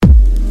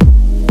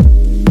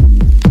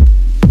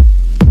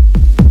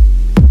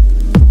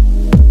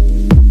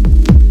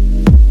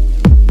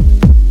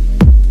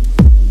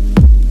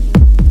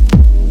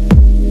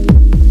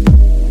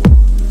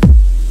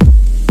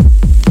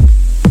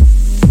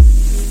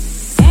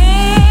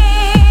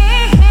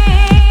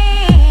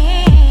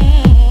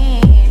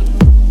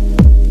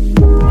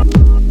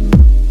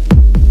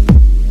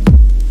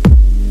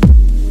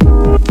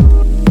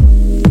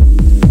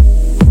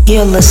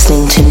You're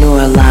listening to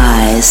Nora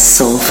Lie's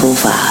Soulful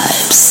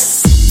Vibes.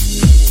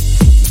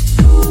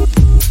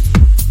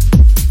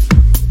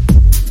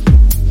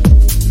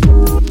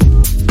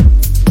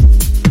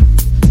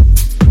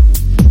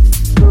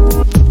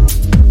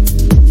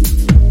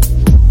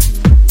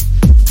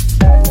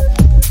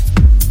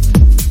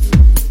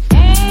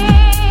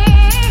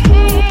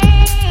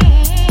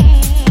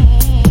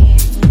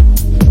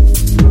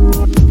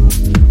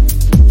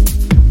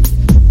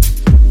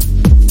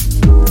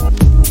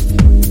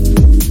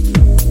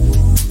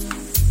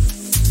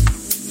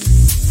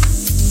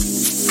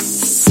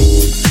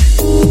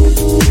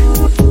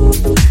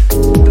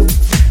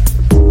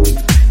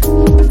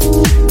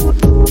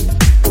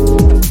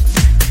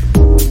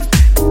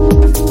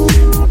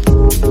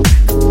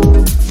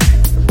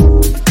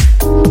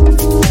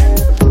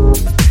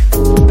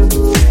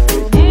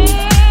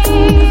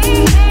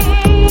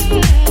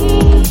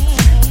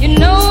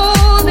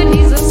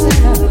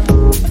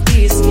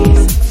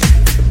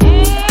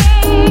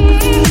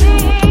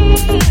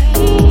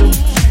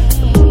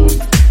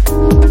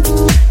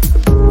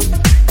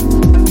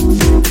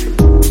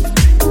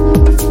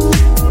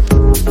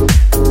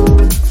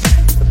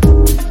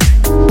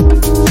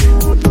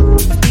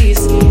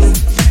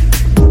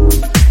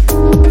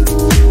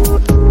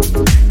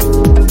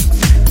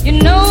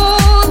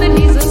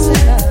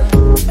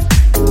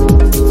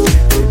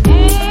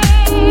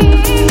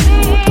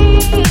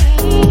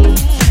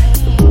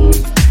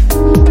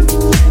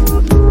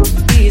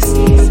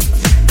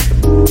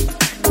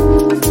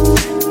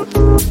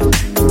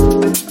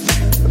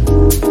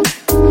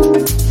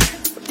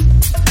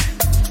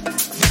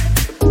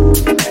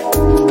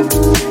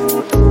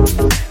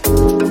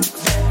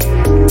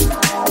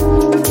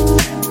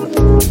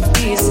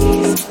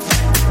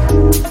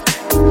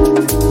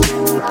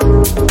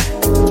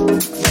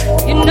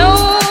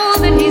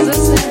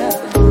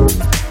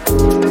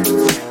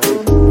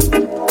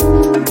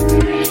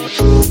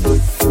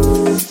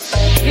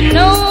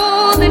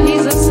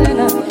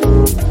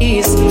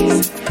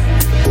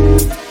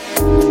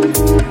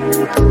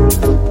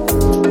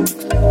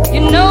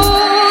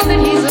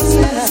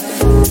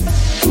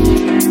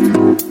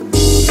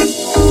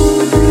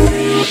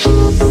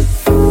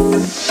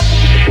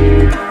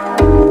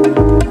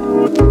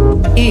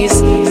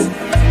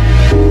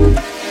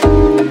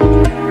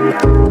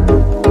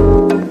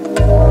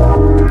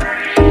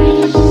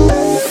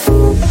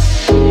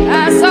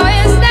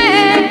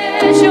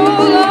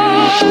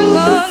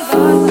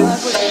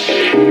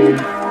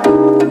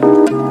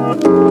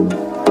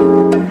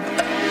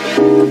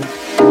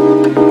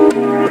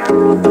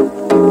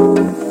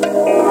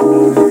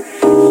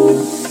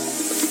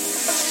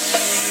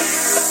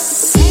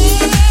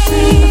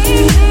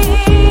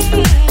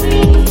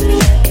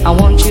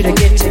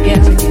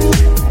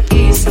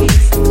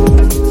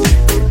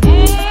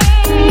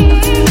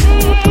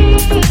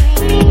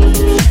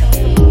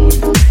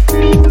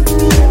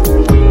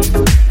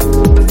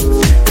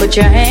 Put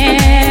your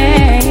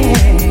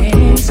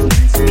hands.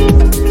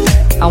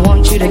 I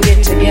want you to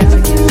get together.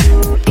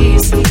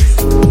 Easy.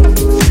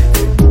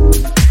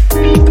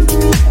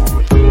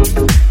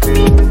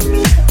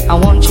 I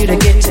want you to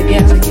get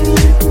together.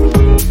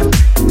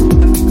 Easy.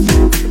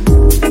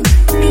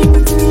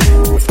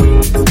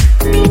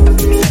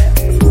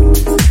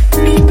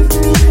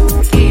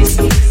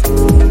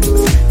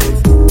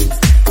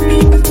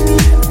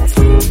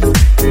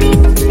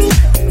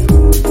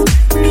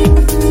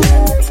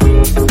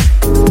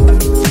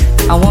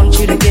 I want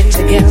you to get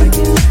together.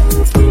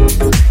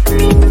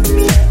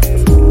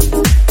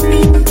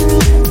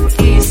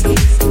 Easy.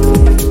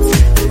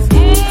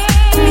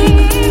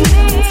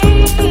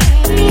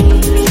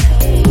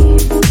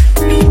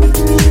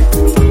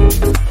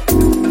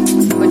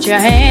 Put your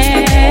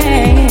hands.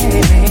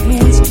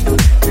 I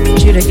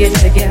want you to get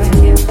together.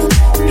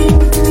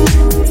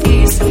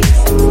 Easy.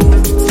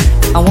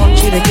 I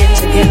want you to get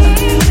together.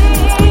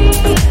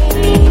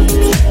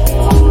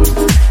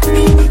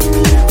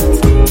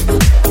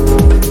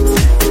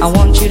 I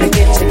want you to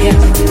get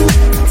together.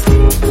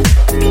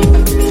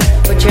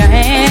 Put your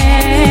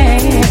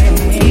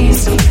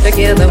hands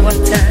together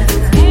one time.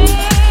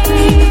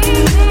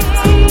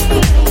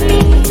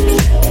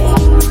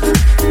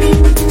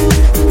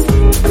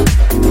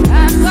 I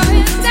saw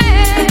you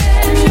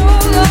stand your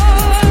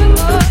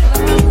Lord.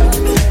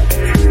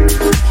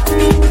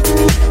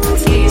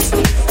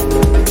 Easy.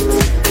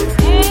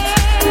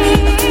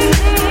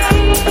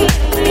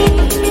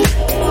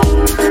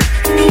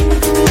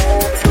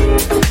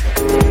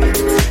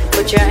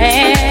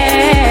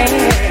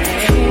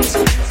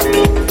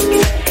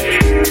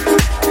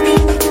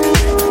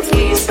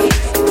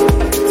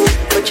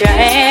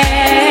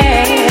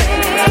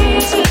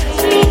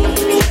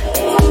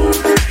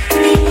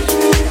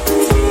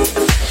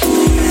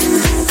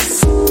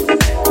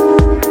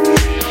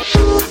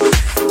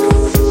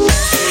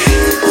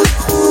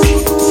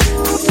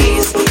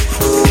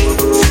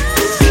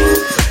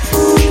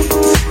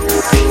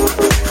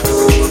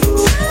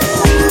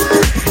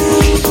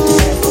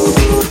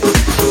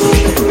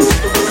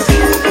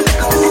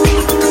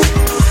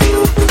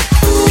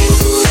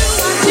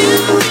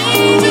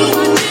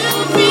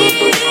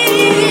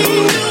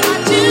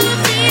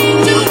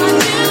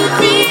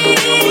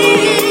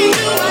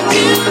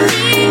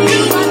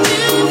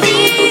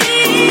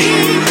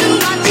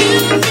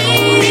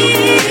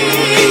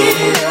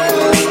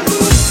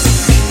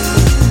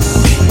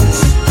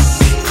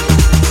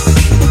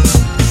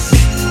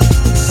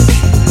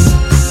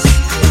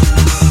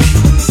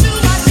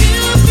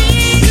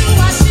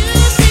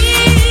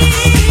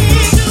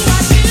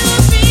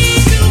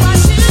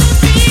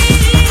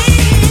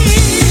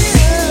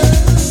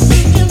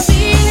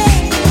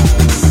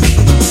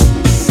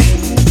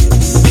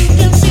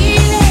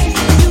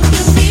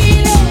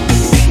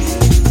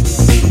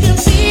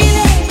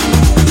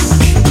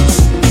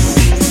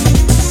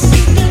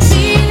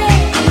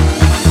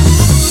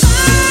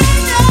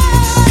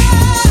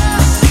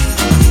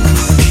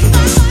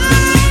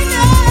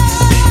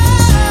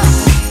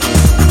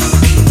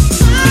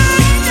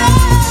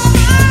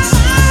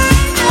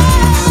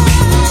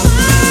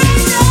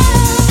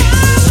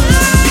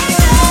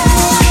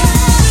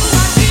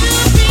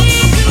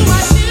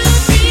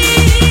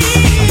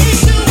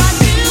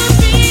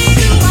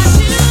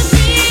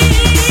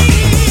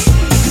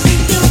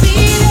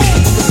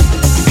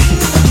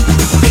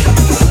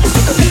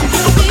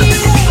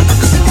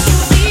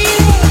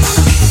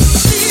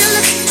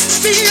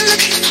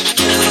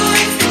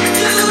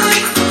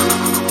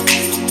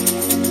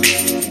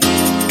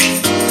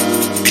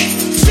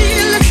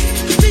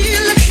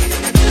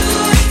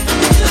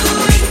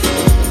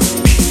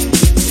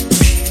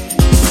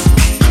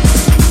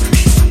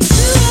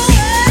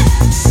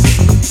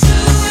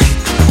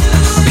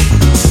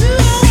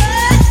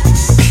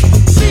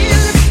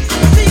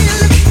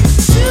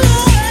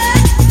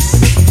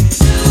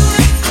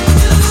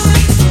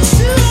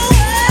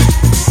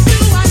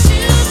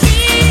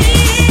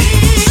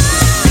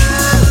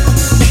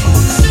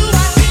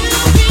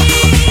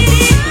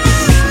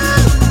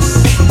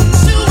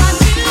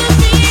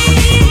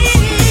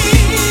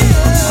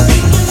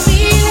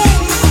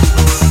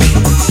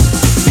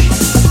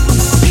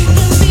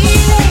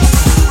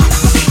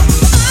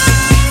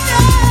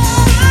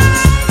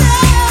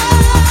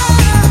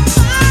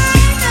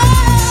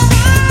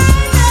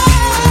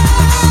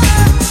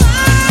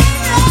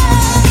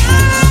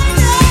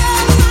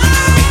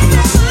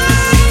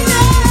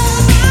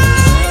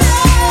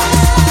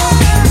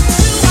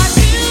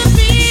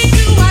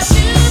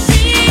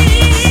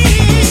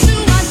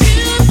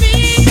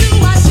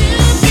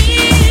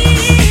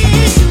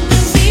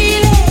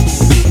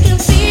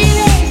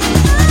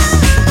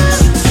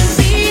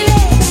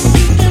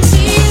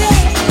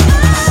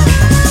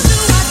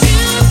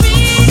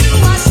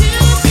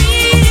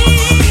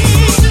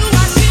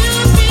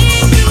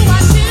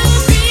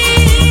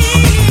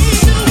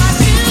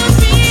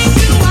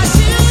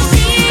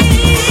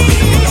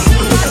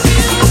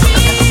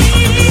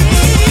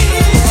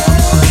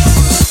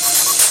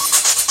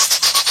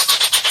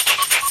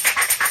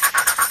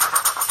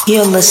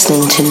 You're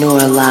listening to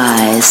Nora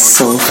Lie's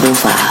Soulful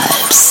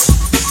Vibes.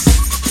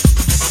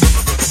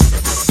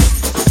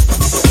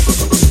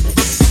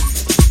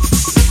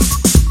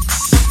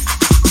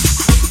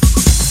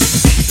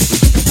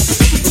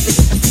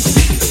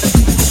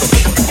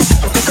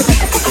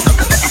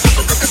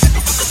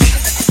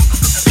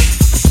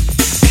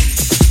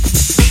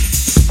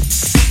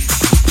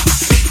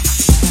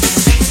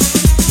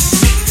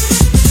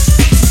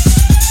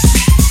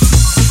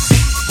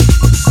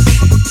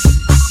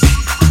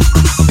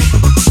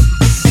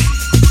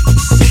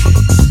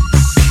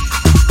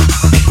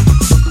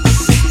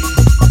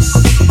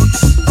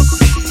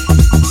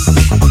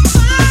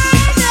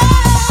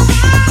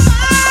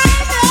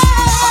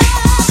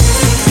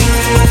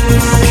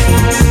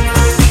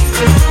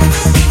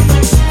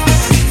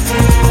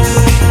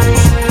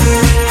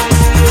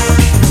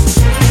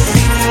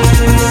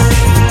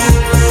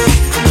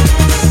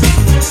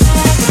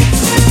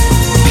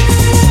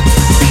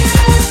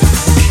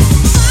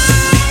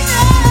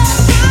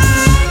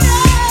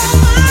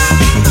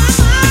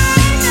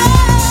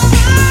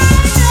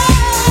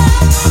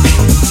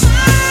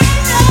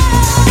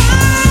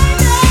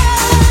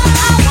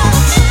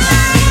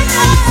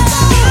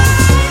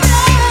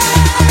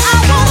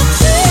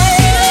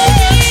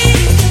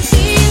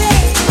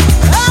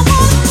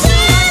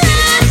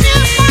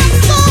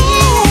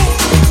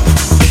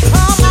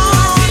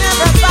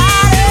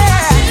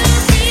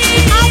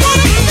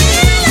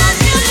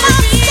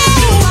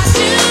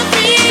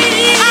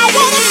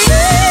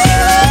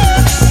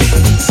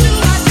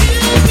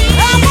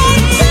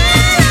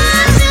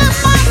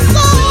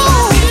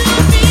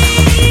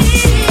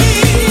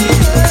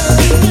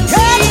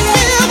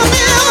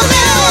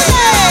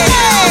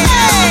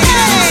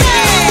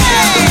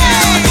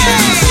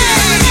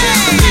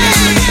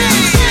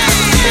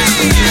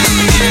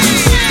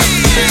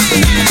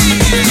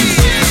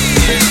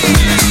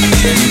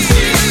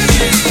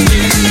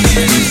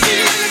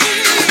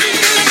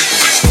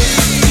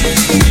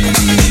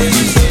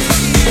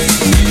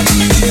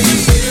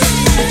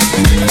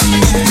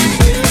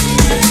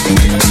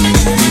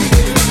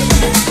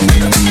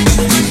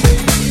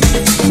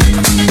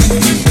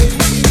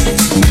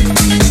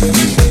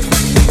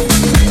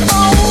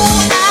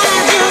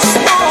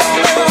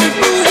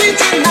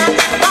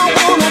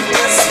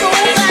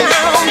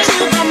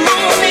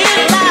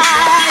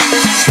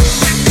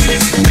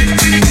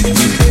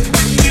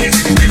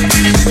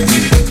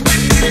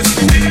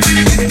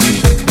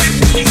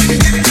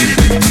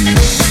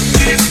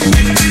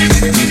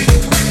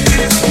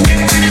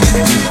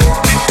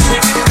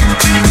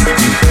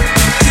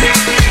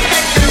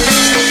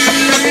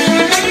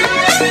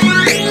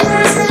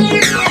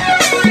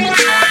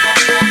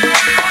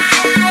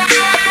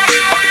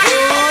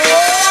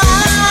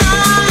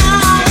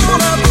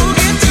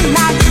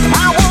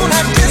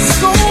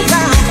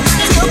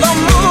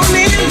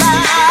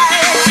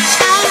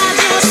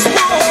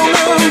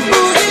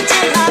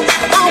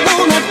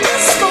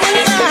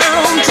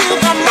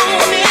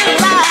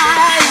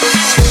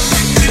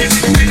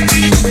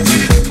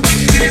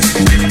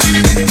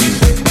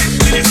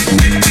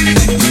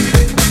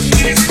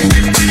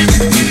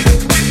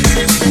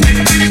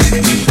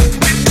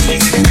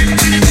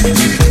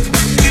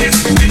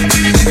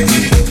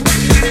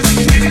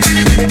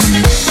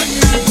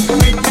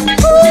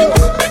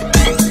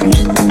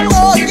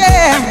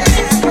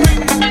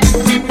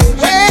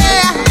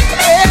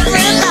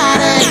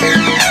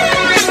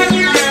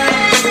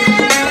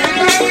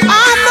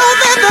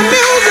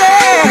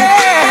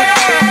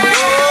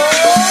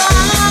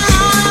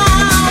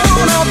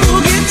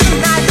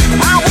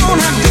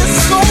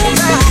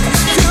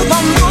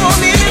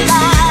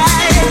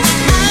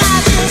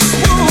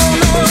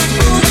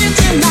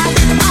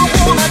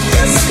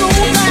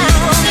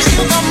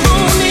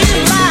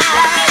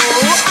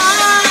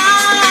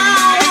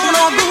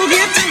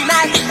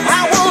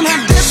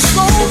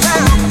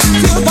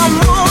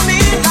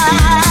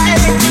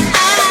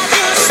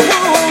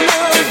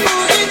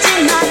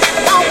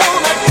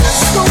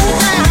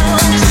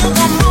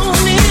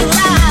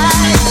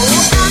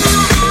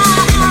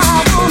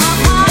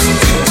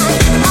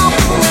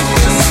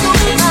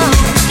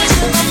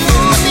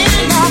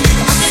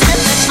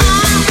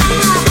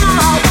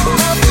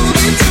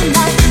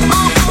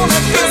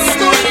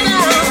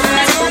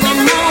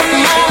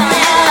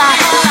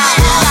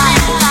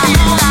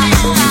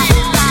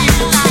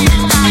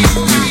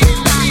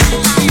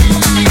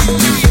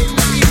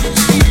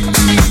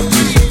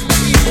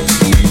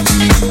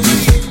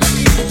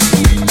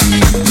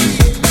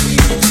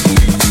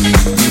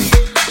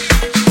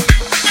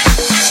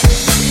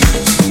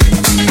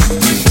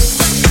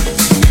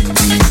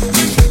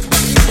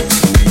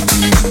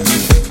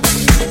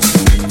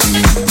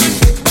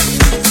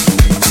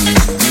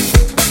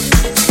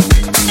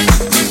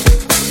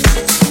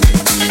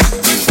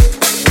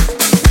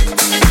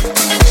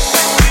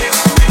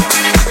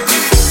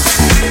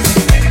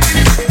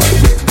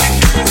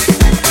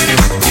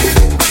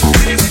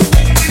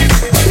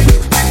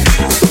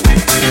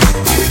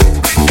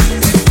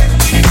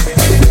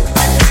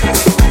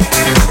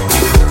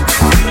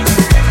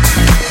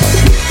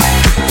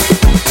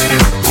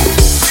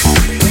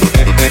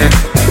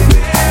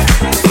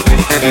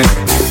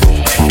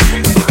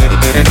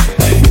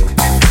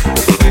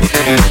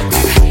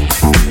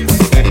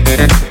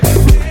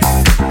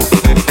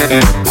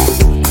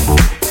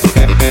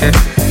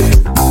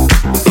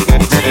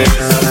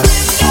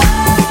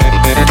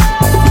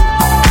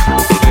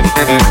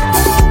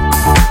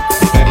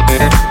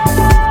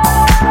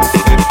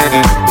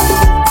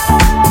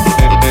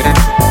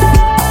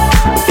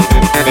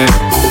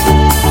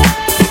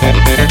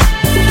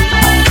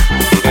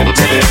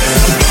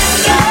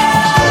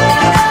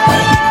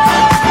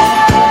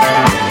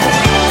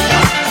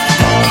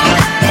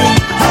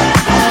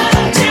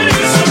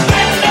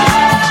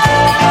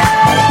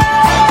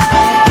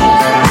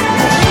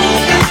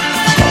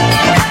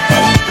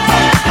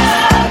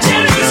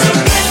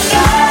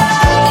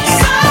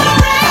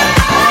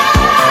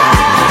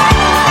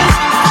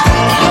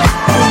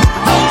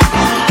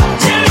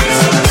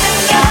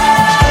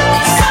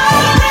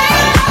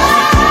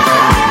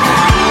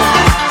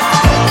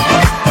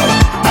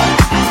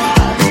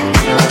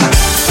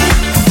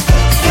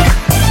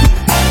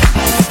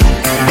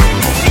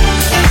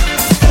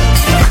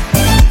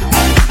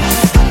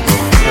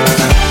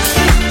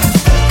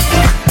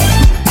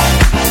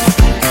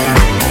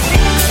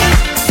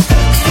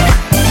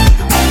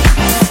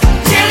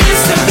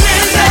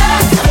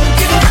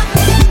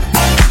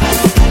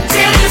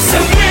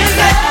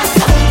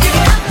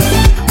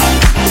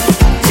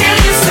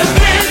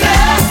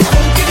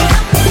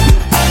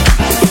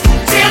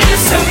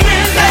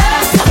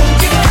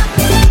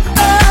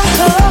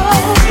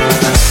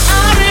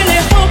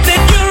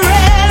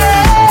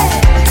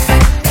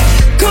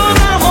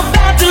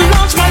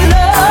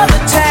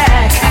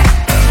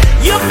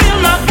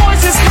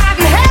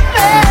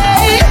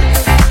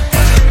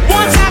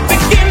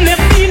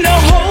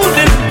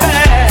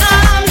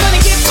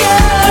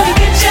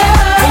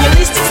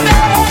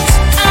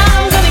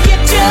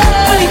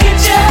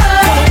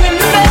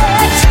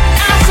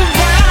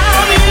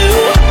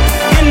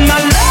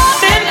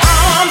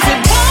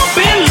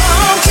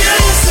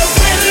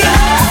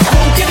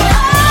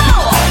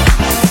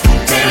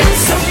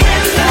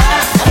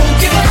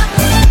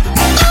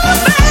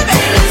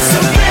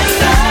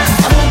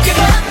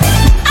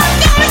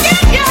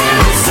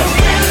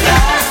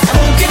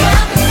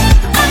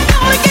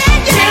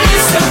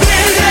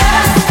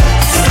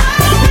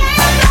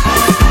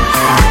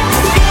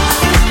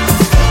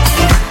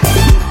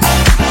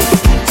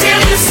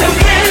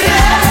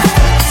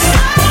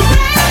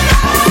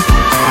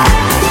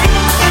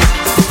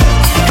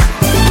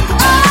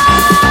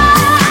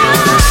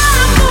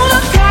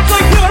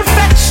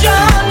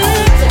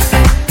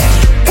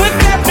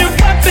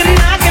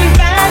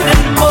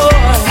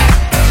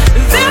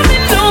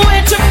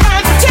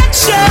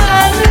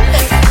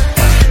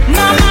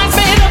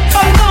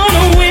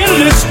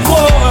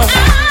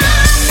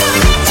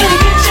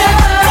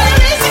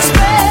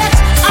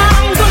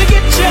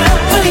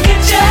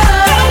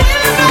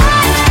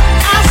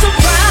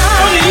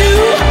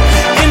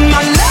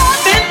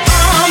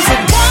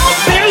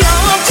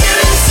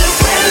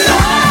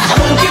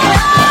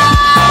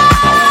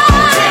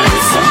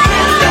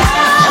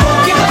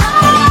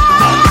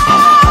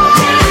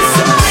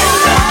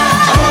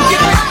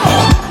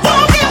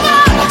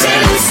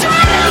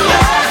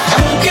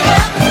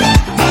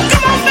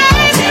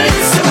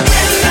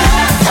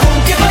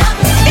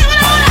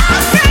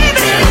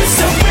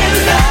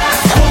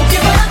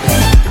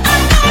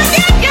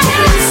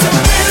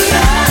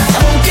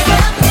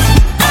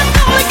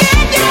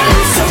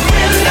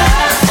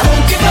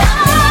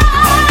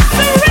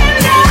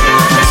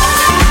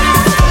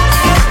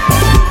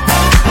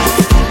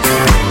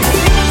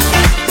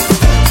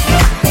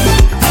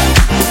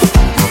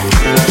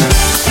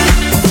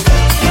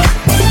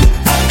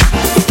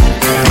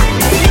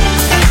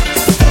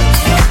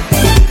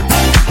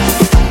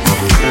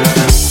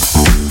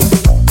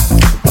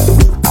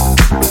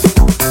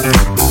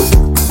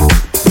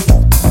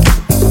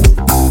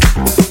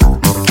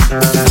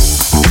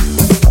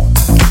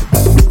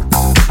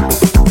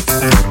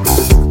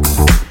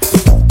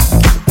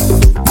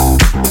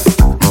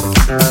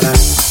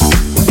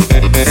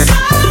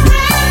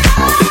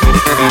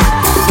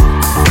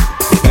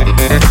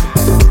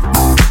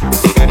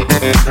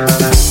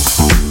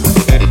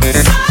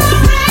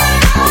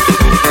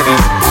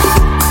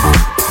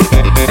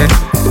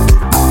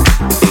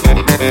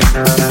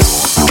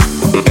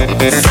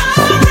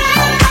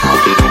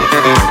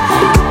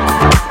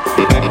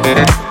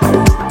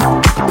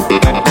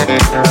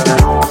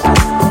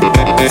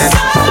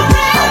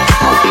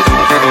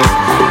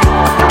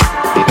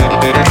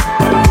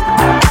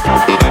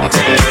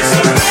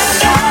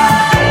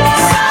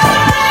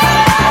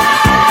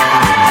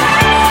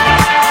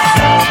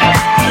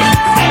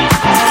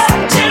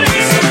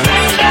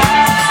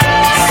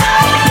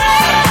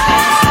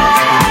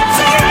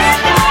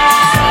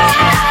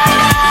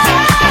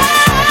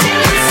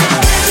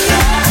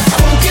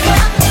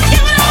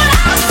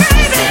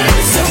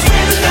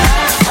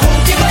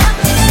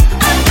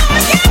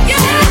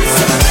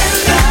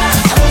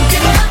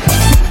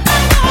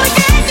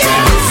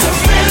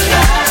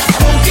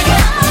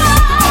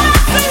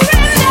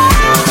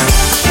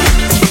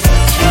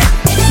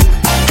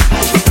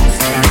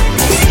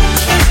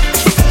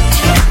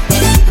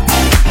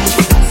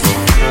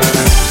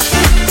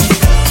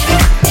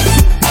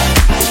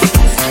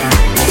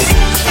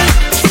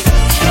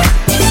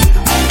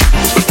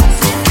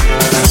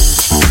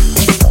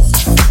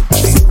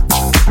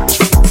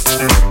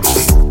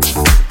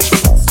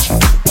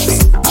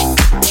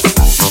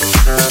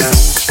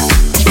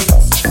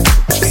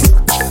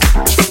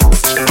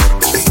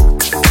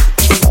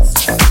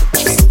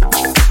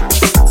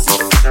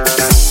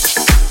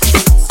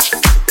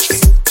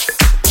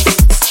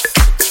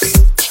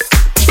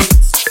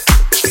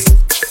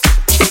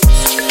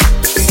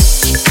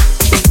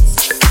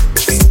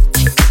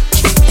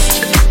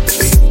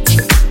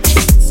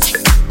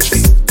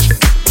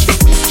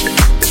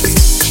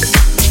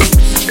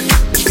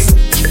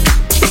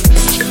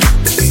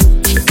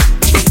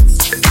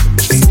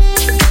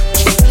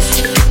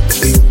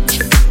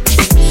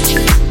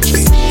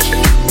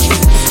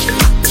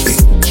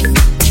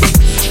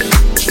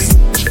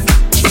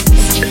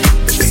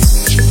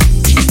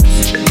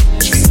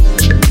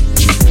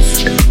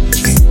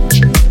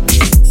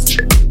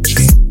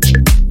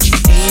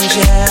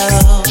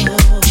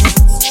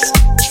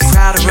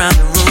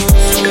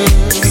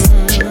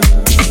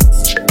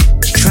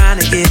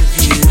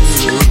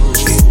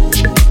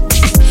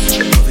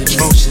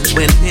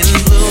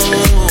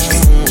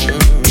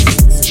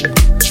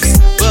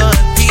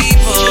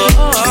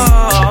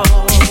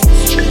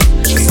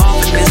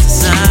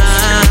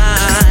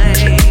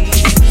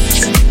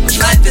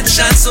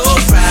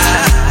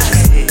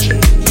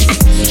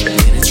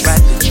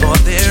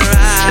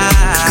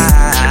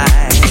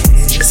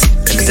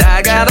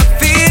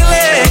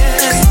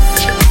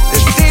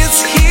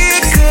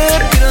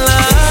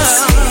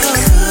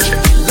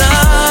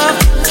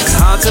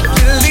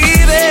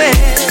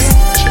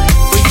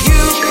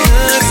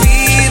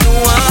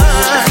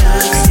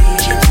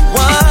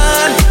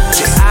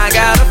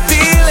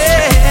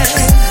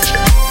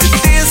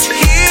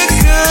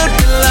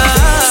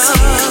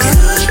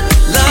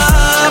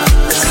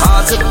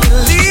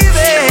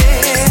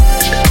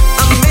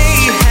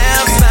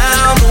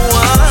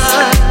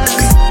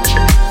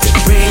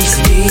 Brings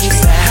me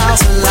back.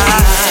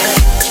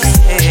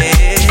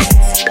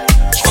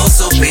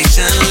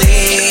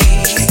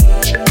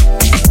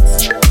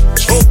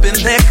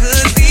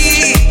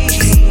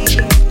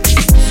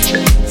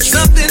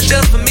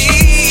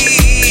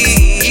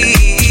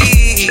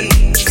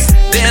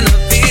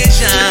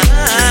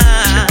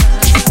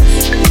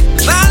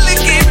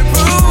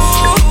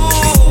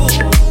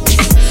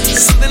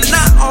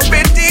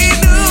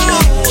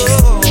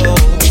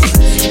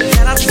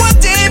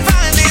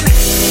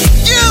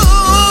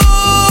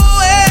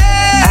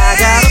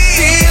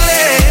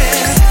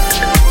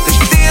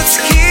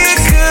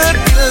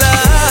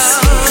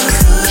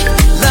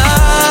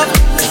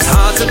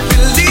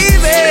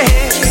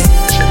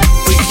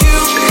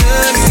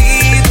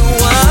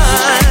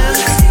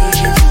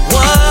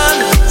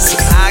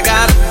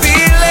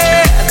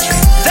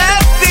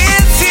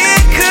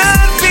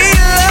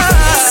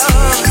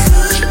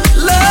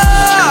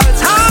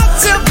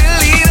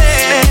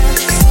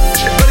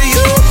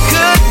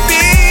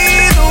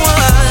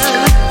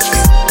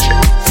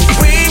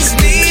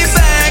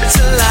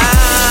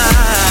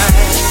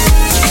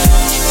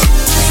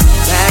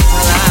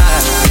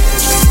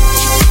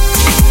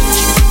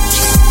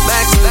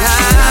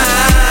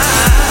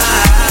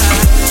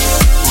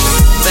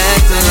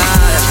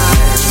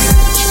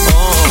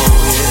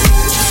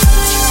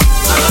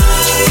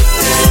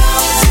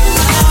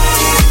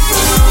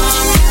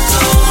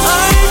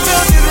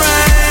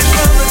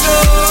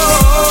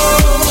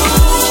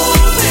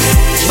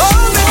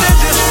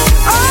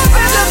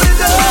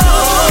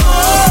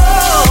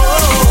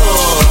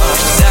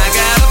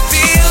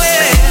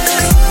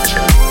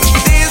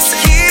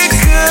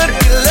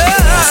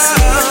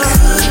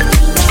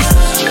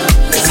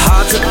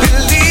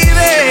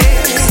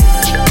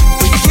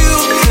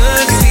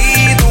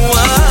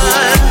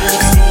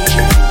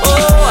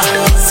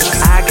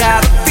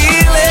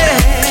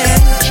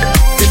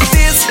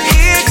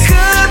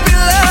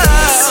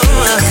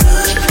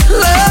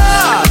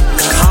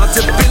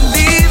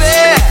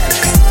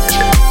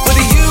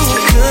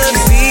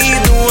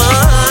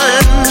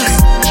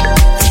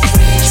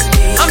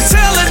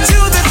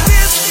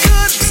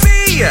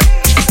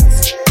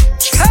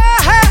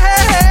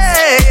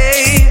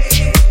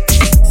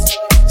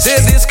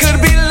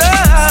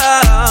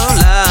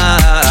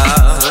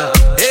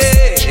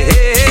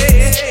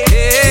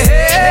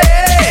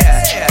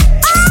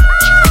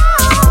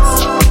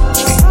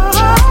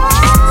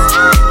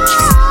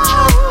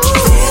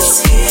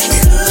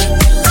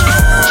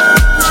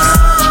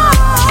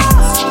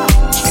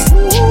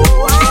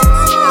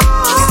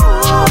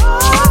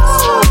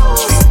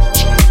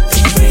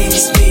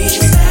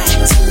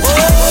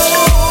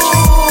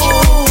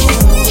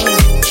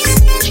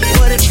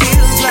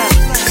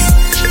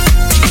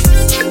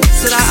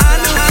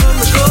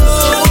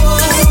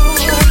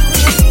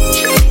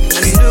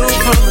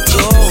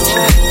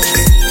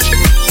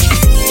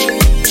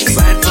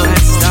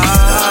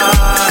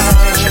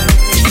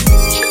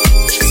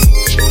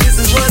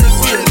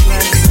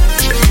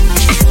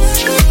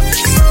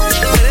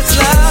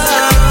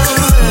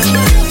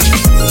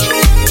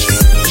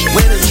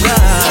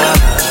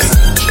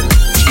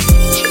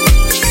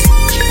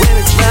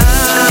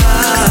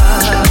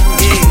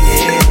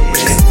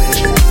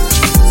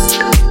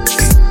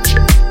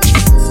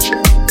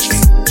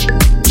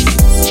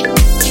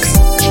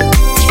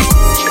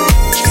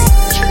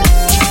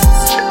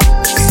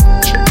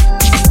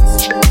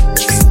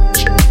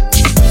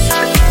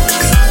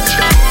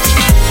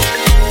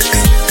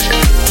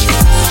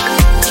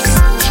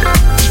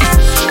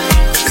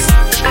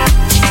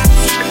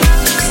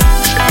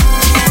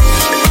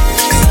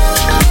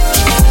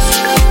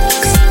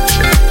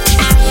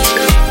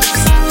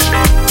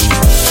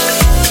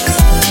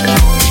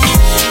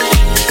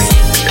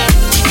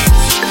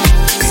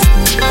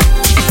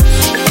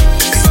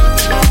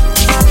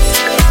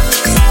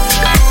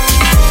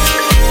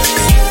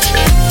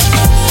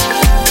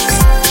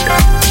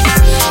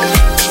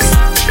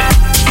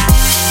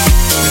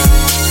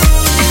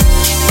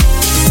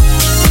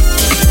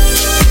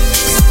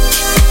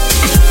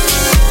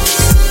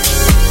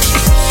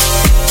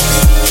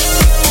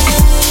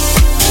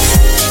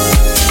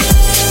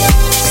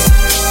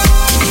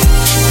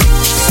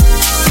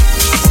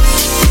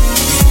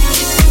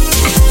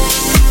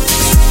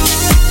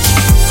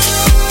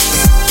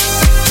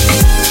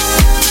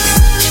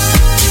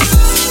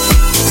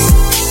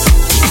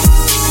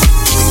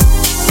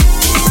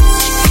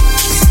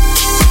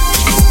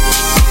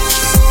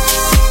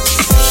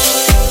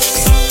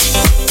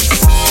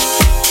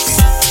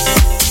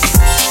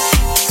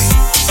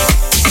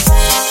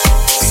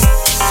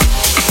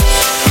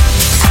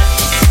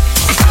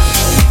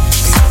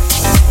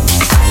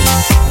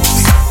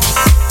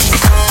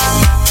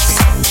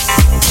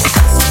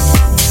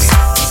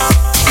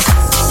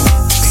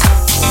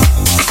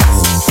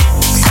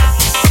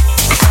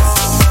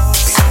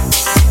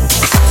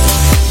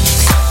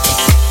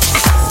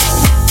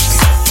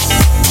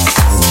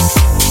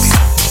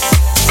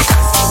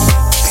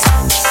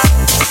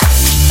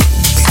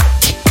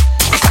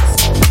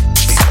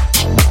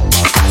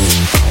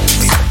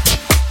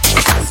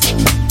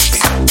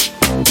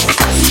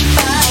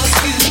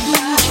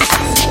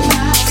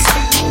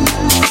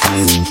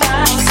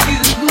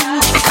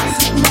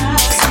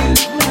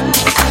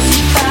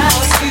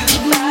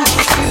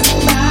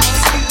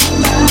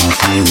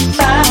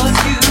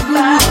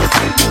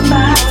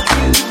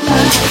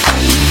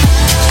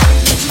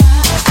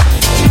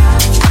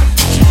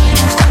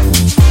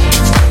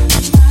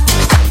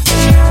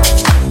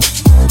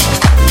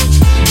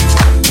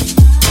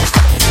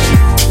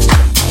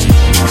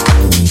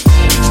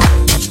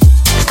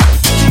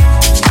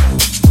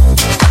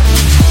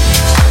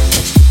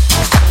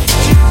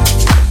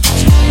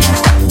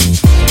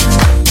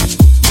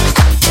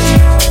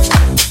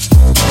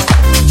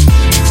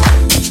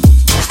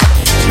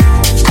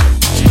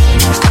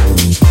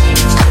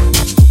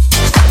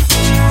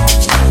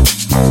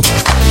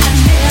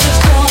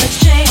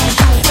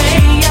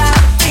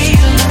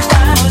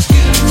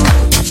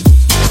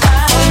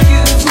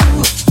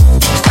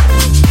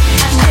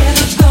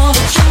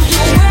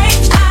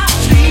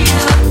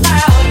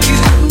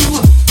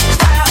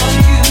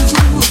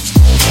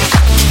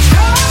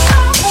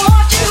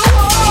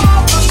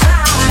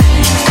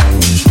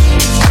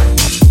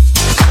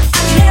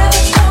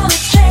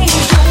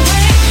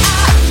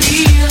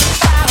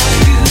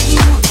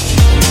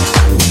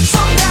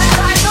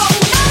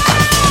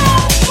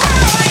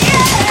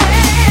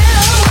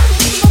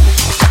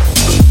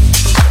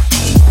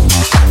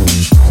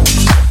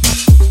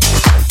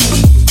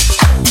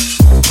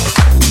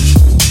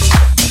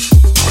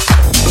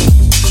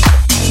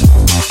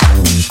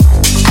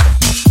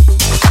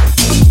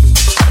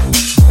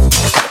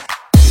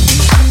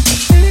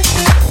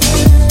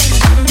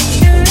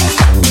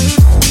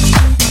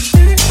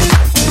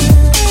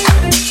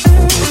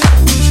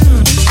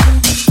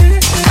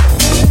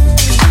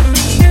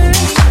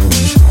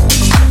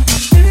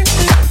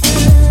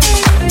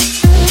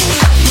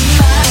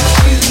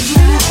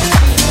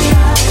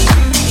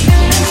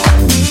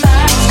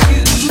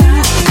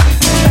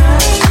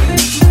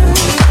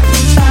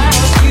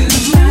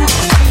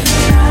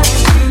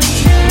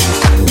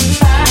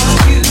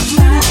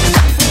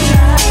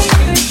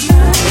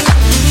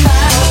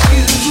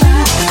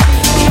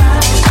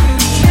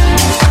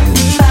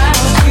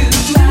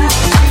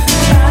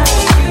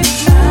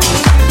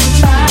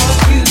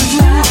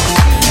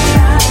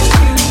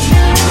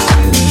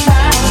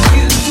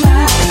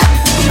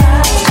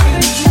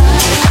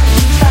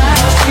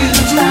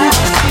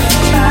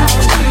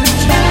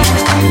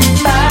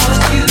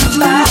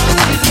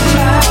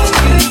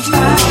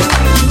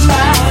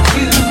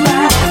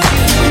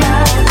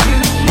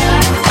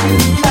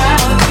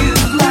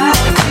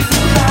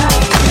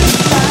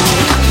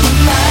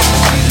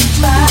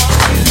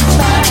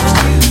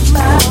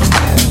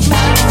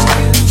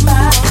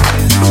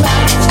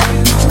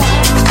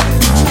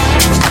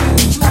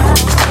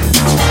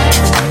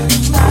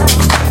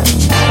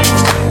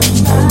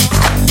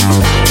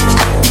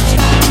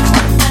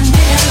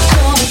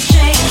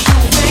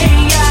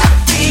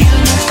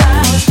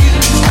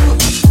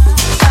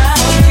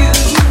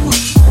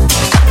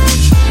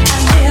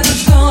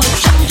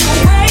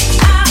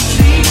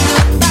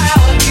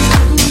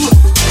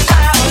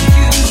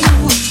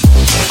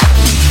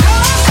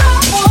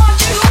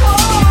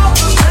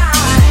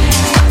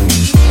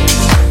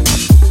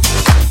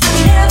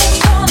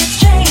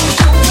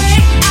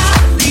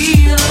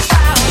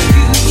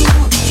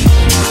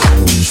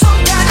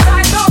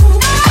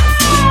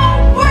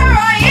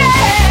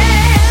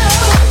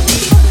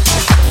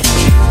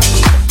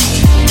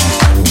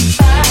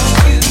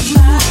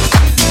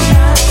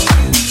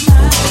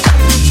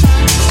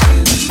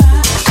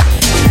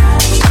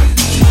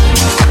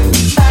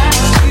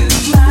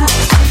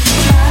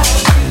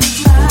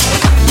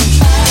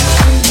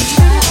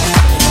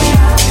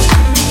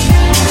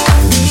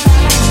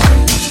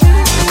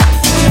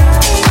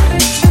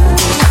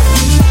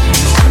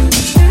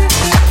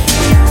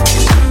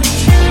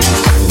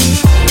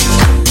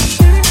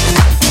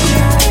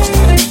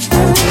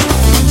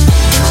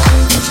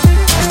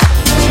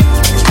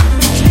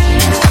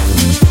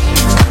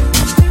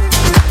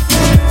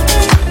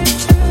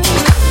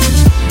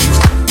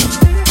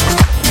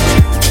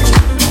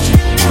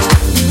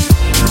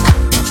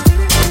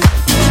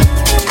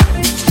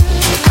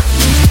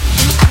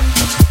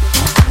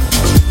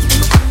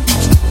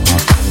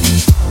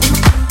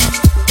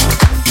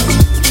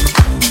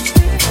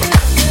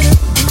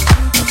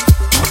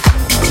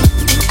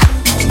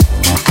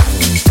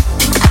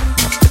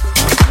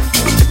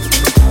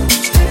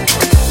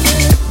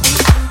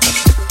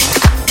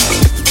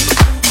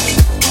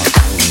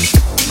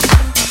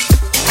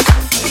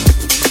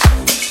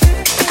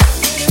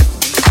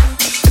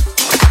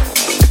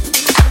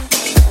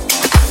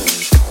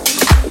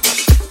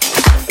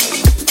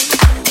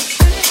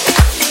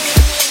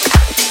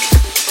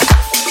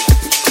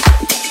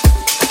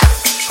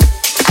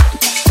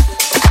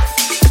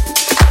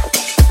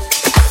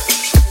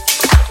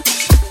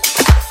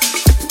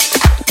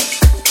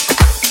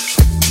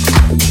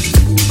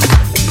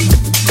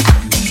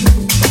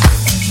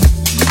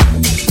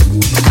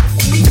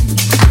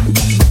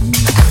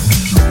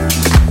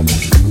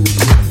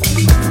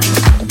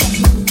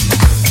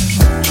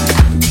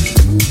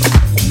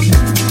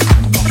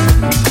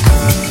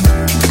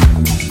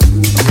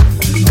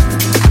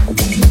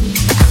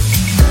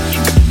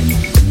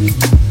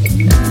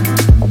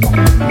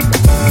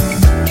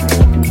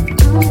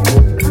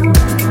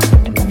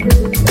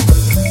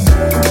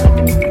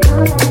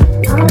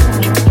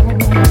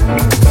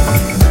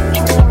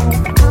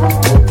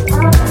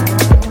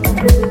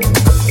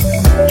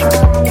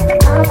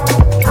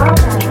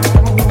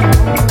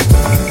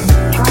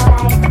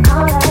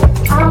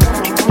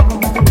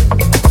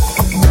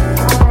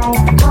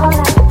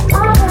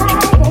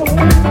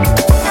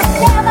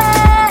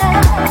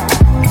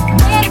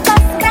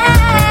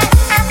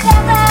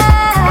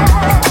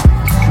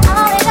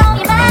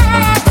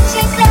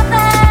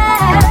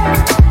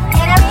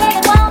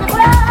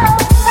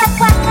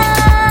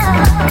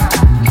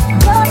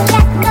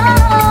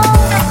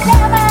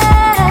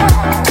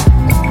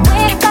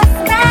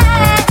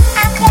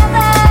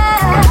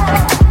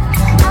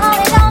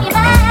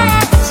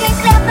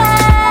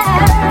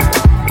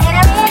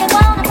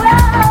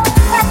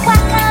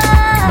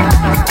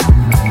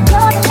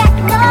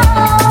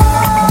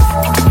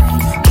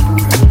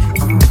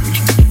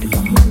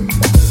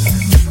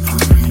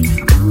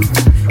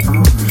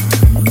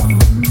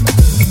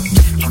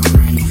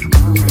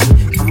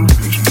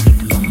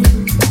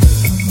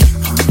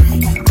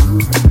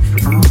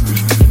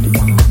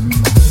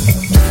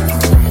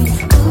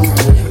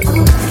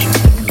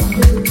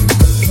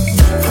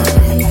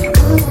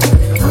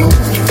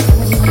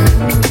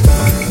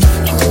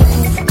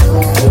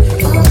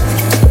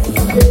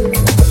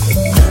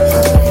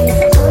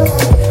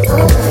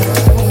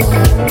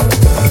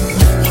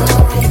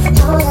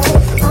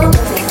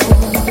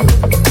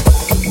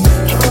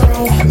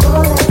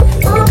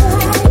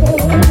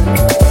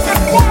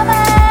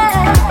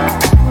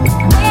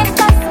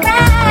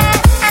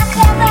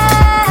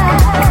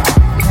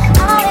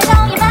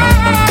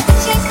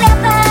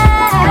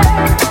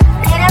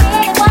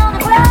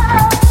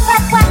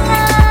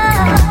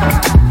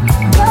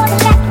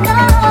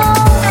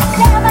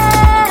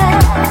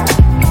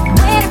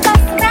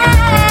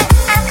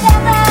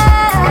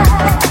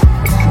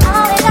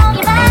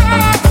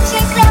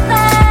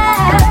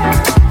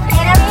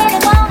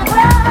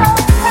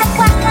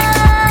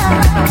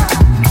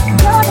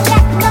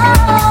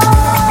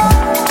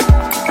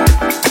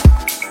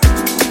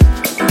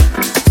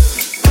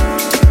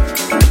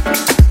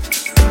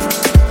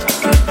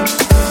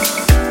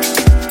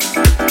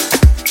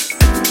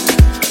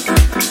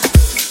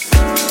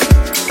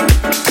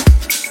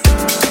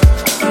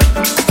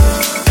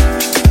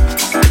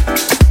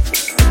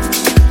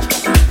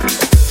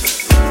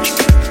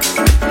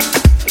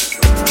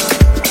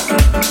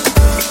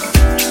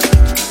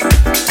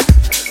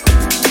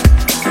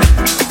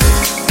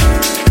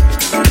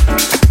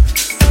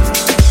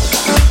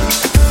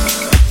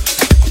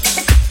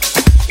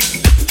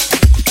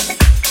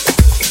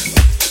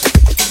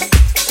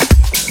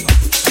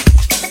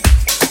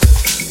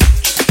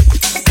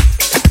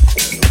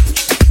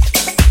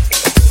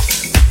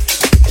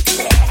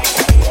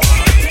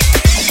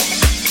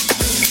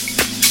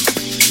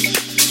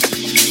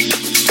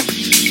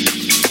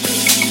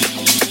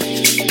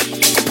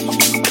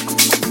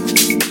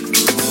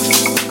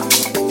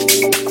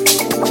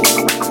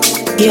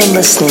 You're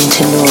listening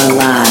to Nora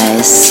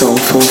Lies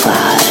Soulful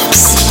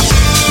Vibes.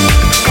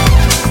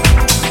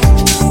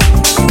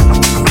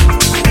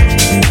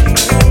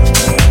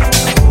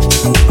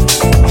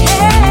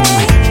 Yeah.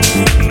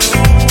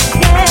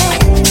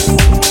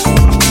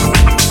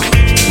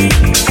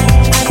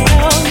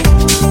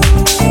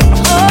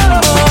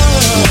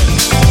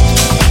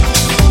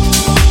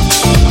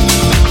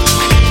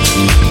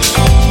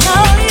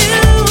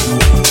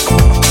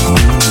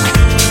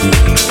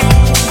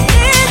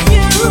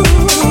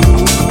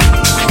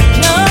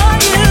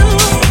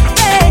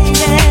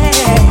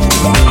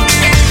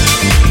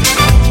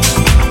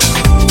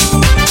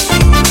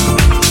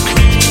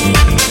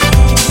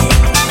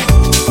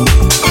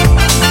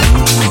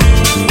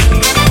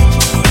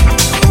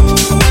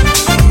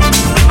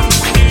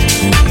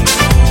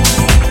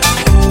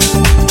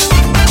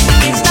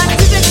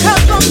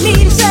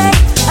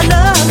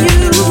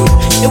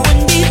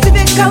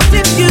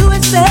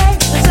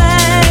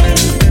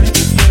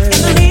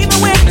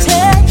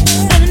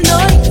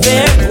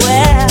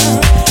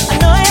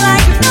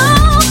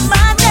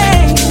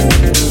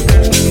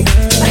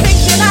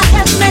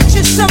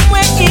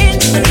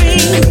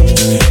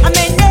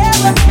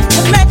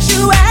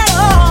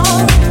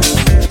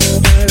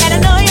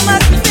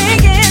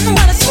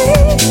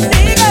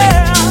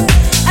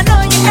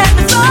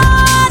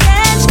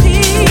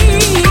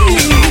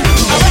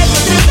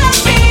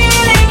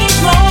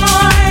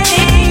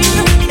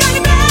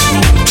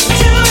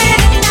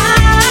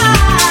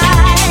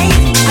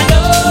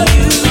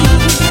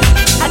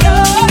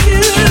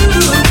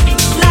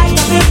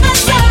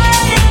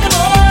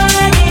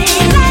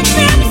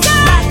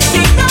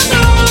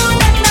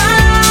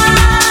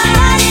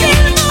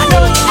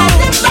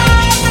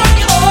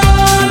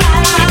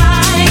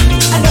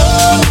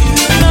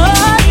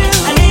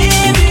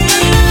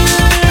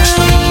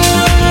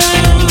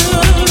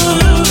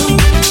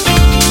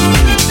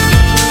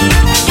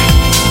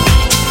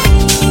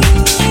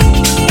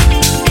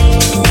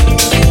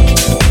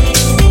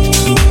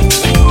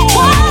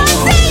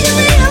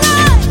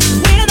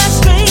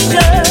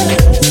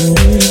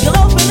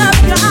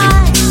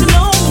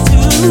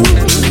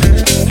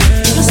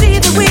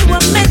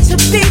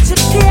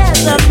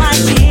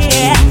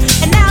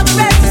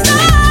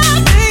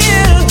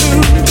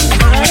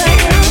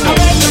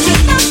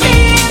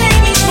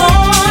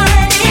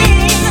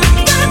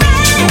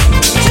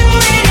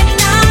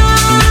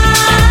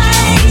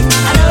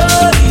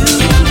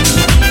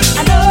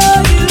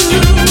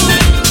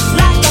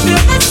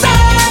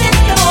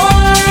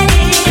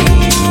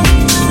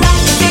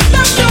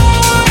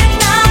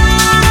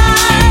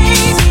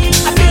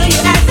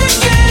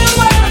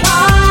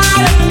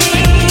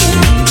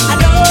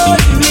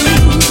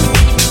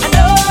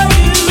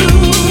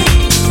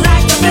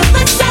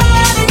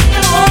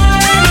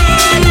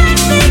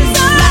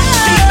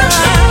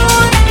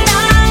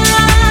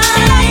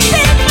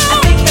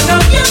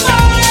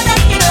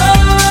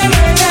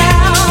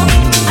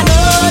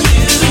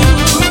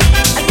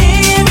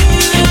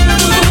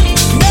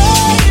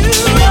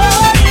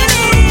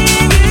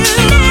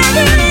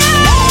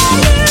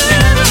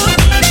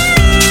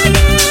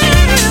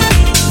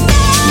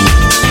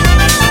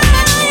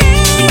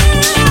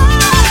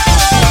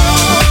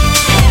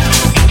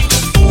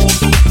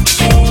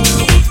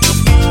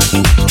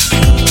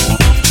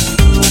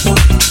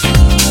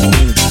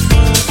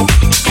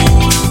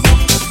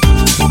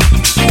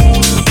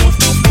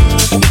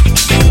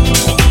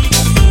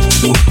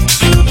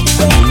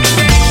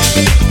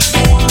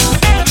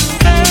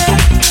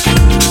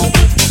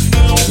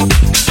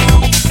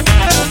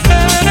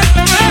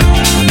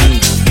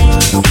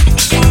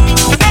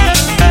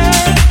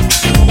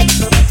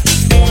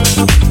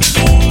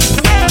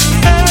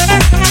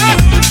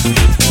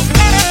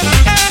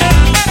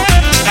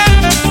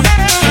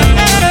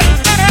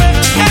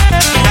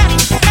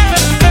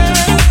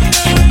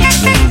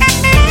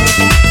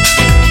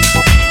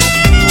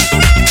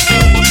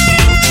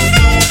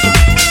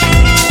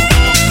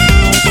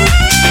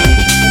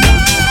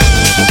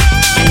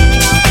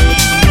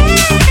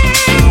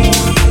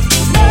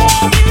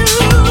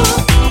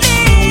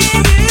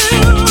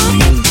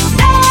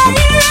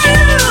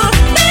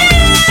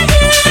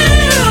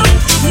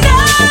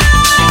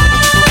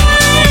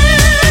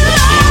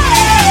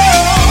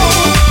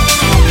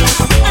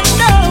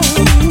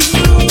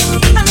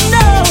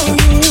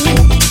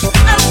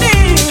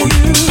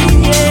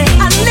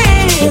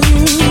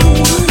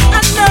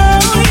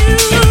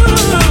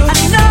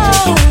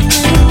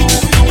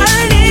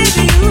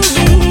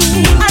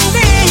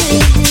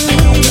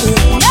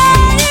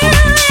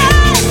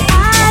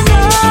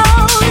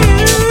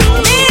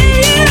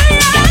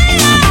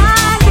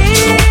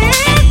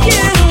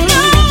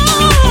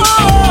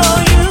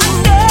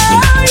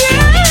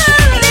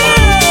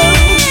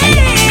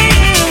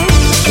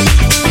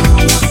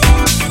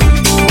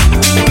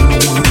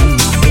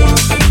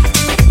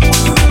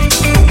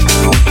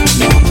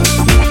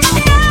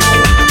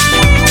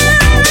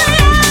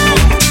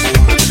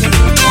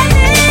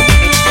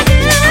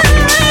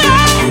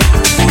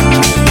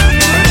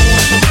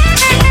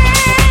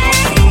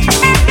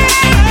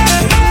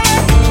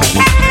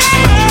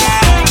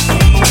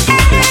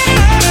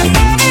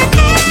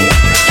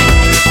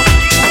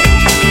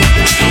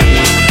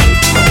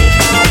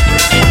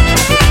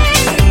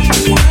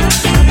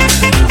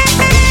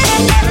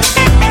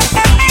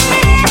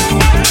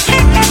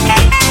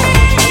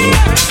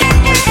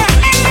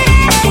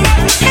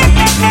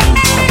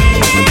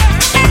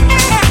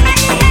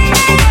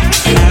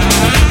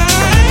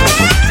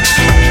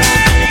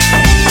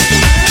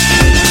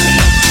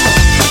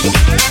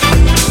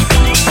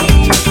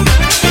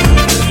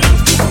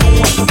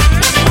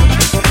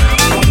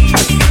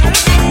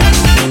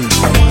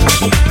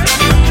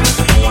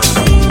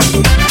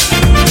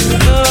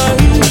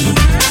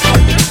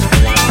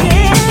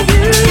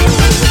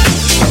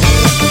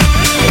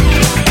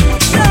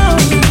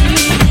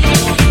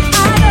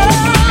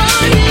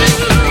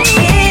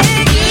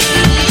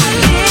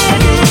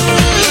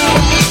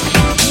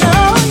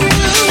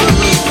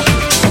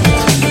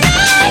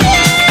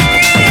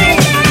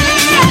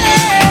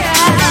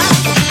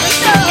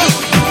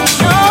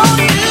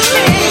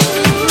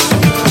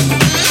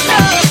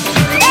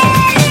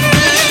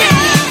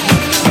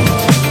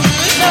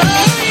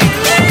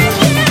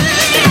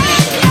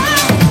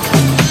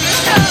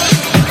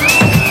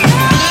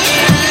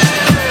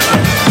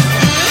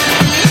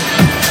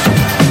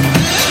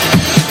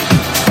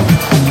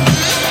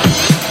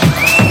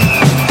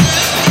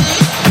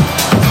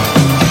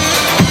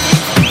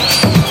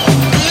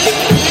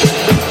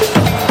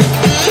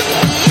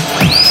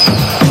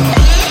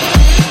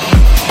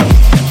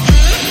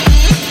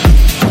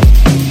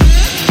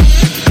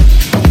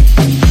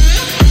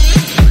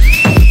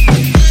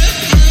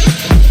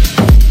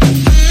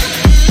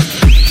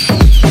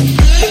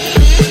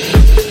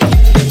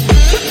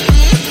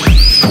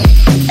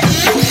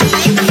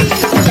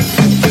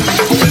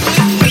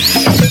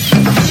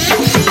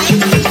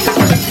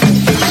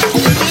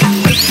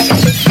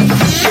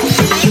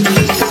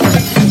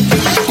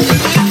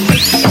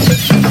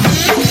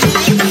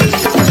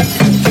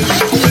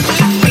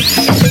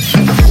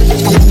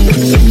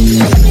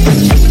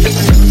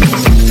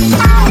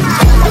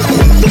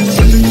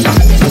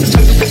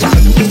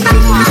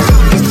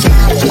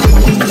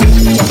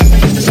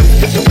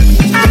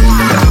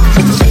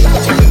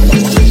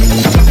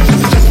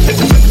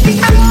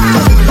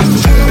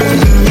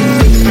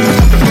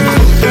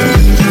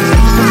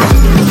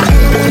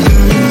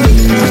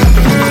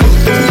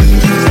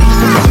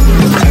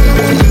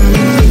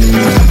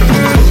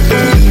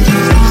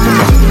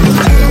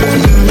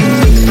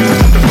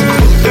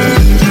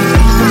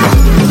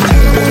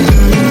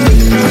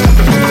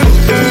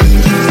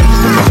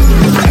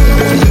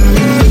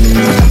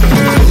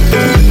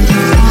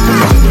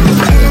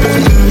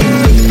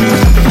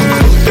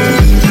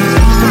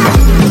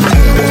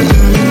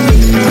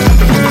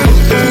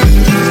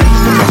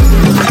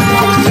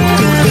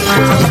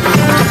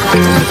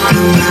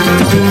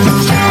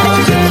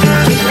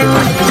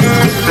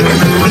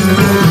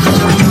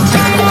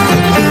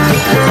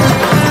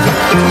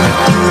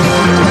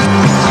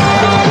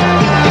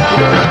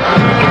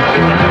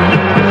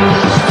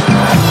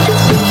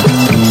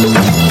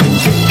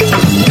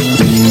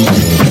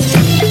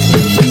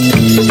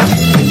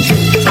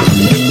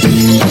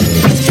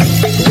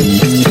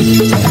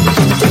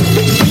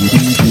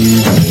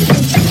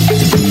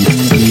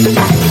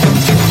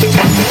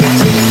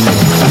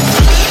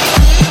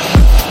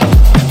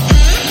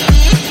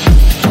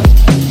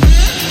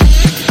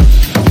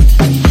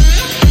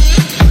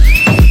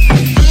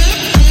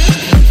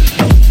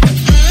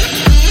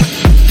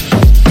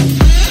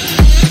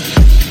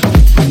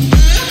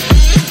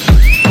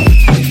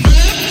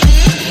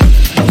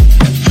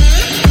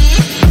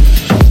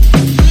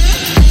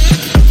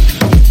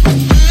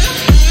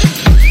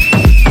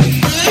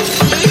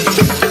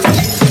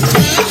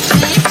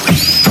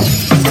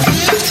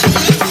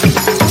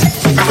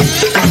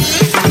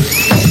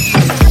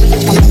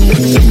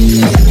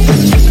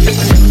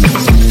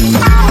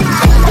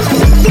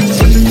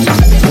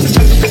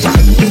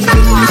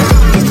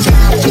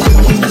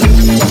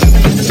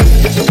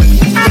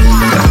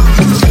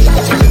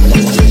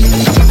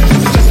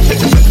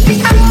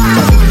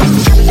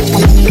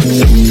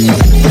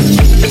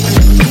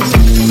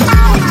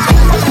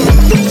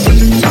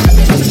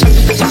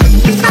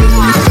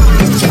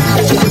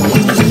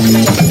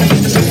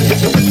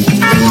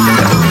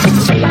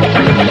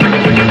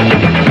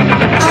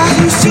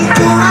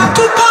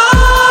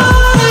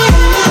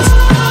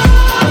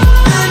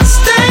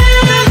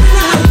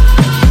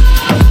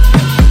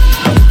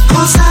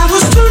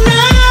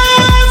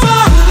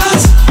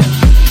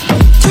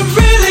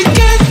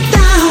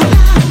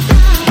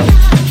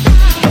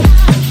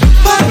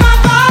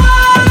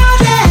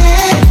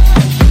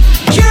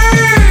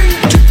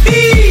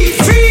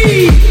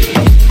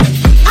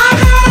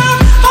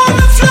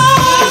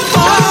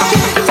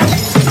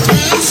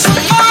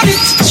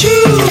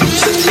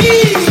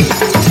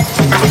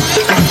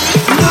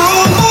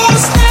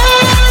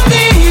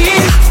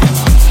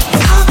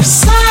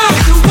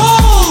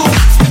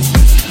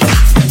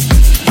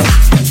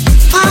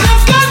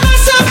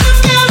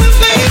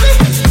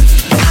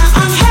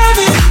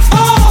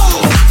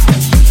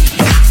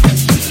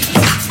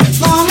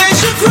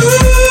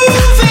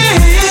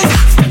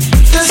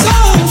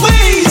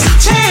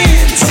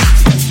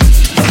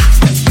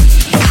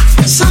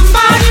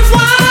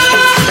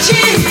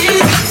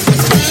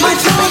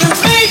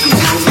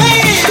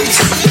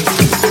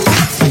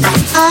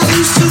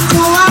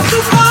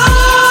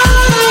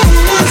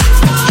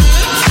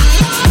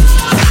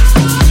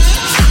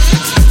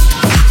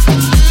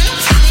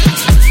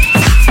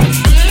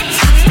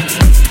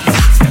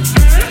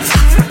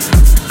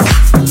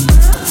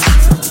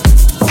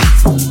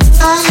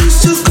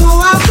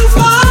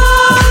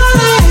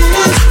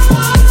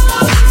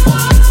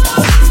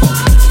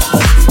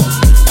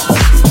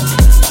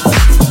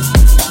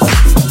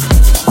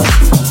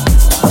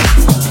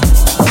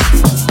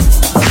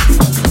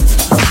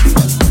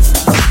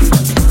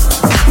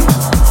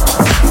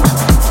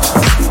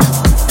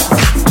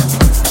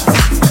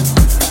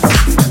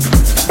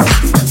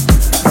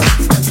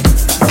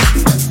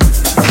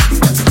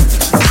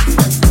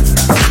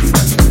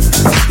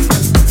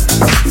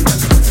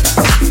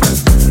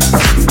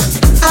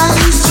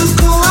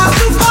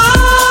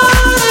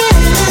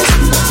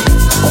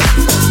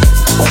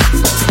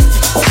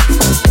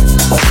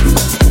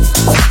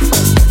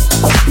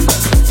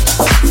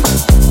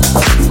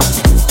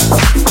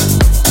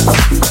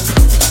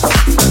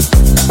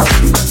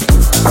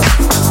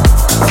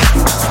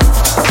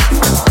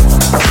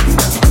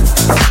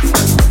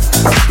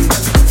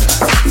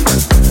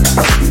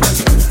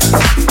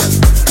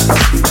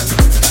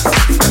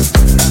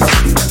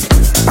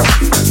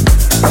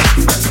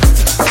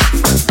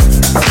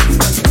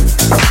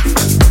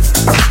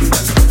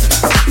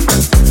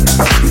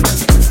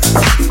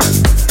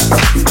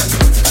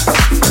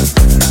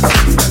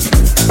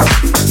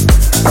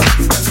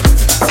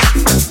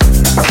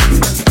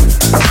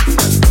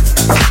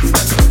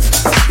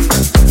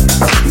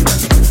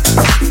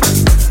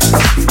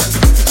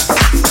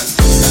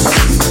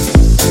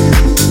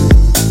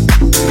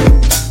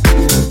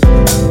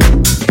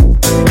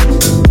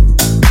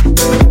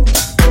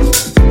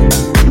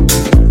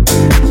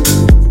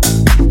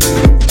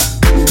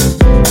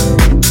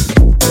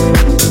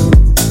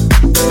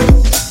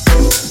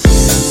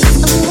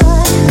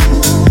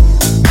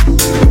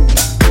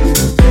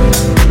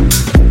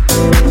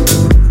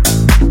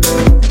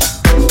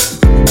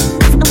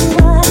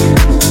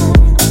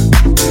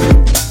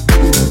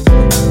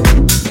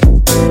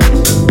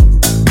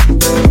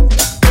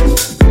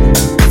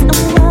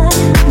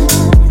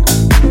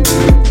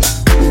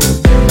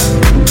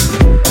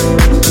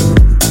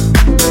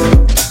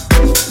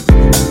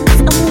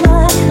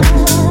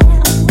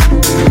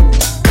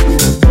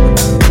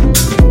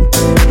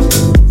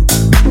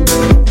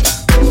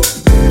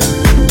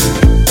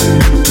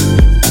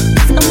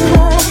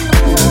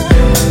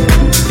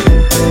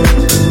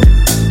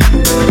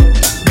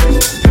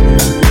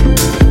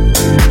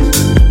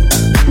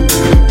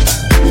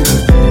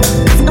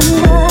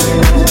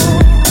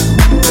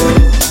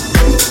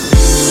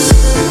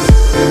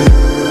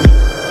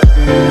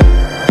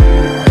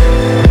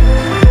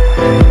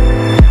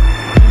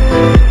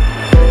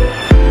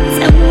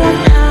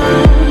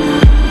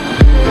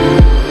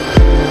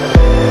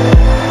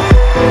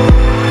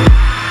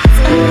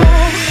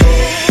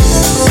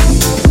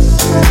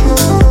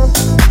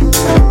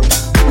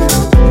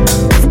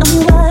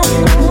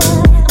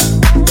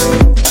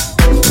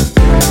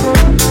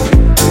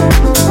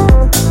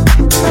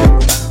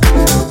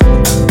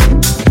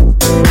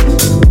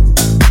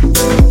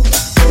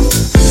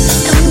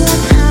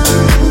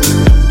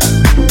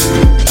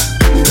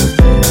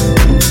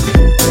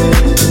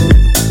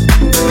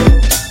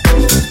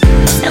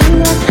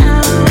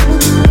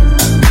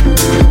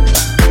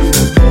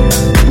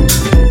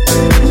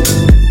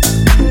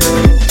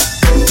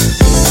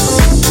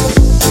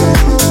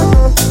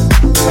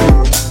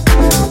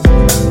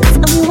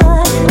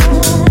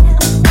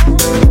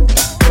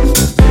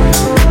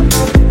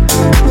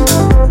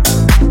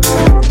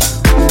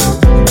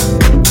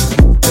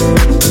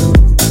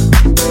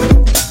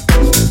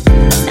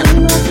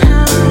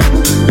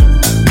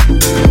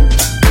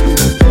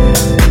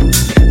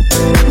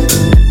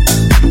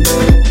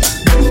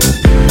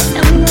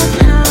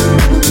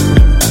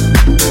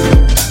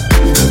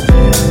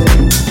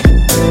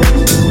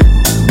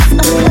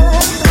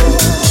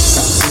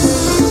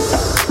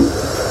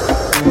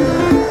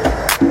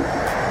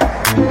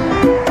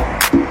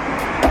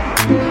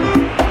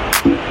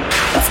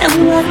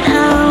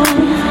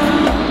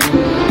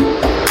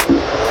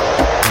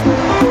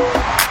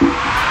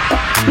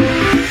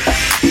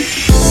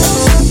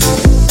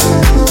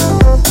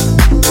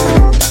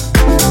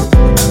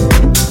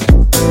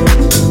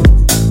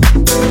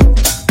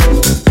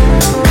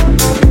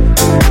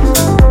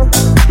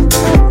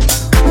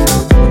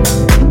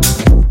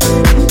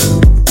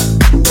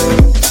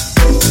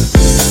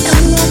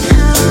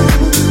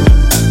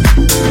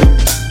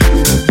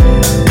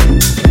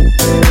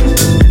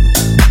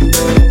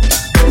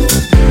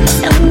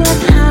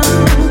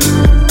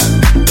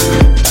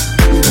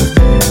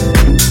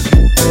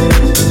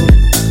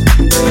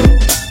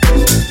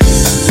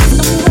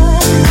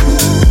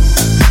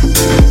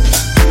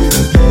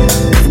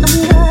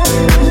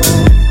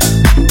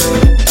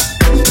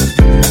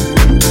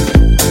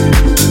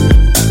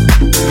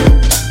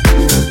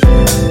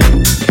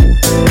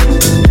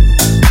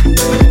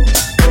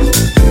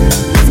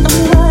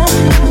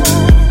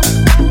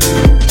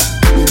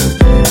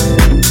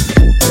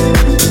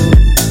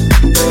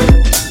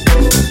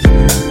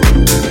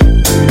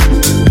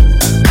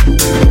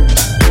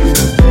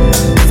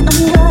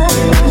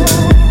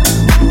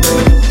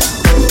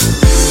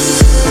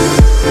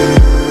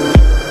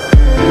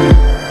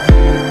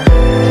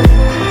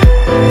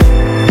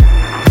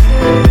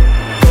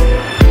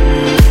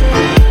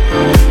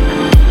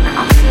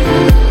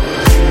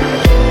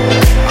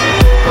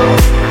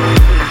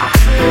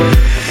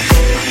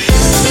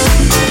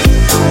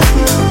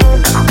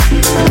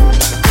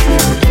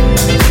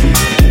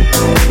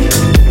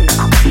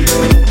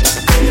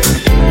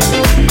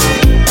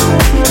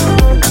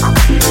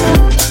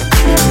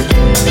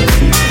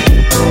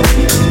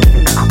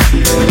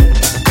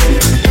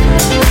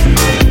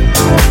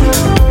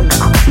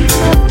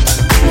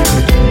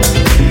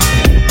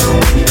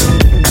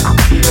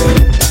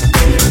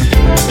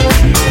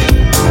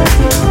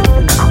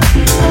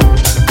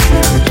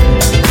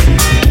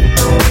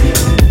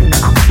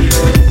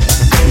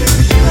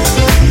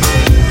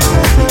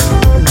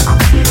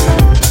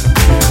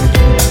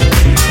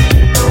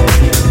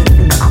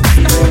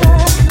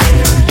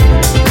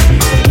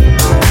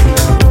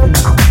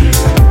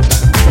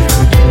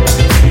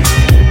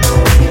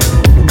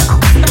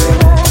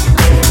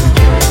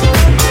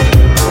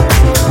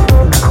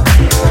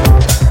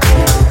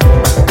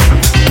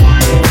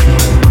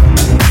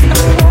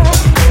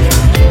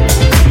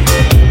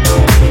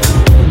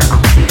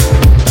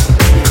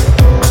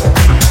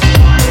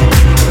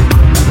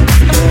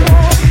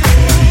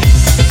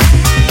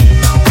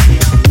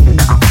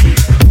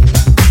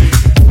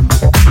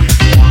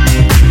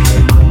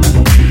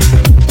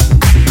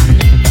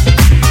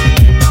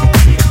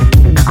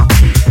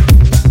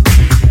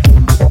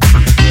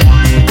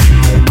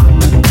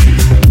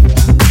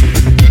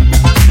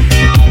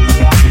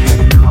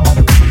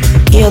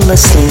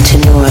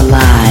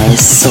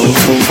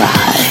 soulful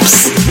vibes.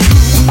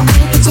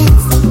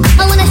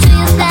 I wanna show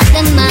you that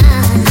I'm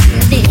mine.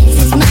 This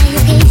is my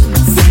occasion.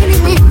 See me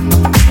win.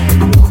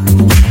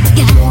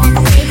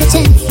 Gotta take a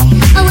chance.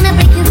 I wanna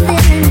break you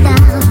feeling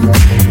down.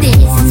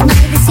 This is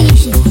my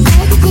decision.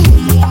 All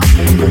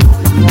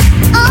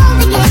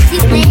the games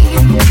you play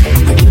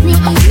to keep me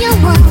in your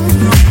world.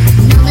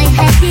 Now my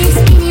head is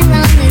spinning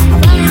round and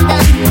falling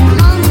down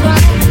on the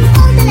ground.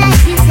 All the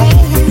lies you say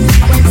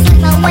when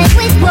slip away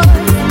with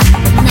words.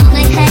 Now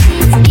my head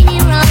is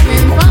spinning round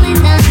and falling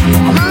down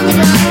on the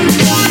ground.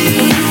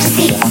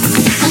 See,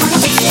 I wanna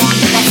take it,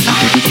 that's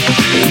fine.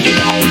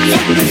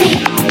 Let me free.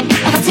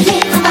 I want to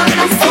live about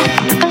myself.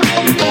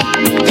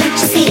 Don't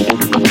you see?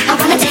 I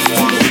wanna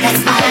destiny,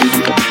 that's fine.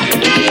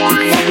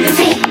 Let me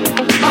free.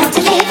 I want to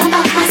live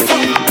about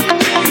myself.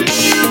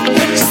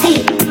 Don't you see?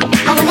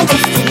 I wanna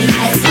destiny,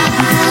 that's fine.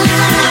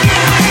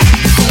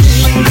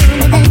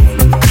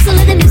 So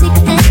let the music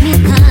take me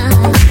high.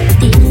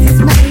 This is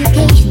my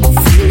occasion.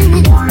 Sing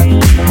it.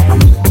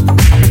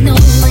 No,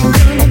 I'm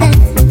gonna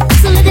dance.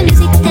 So let the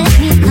music take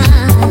me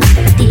high.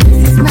 This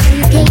is my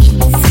occasion.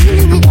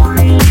 Sing it.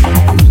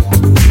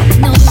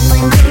 No,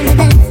 I'm gonna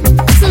dance.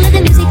 So let the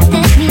music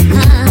take me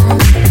high.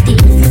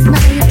 This is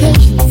my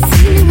occasion.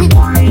 Sing it.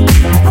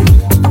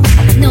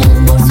 No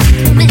more sweet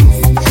romance.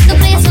 No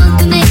play a song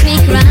to make me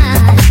cry.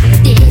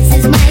 This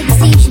is my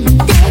decision.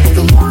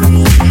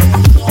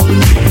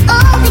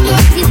 All the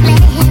games you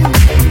play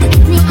to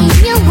keep me in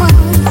your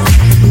world.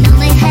 Now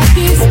my head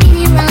is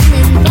spinning round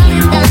and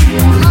falling down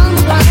on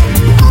the ground.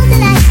 All the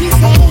lies you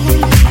say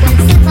when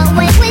slip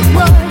away with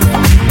words.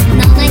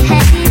 Now my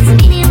head is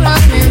spinning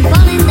round and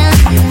falling down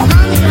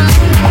on the ground.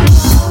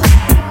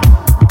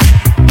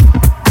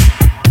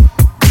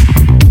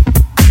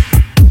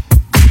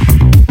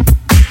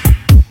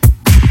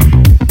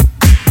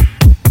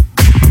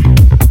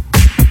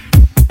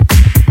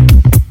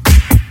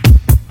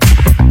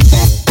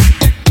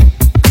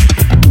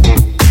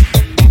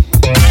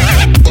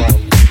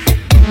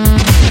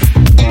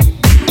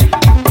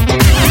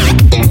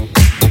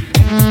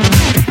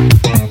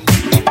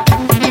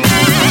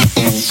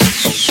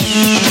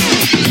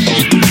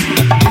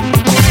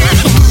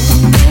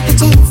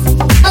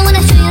 I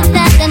wanna show you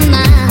that I'm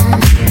mine.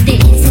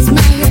 This is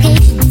my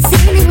occasion.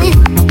 See me win.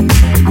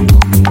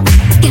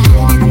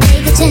 Gotta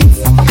take a chance.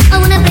 I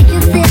wanna break you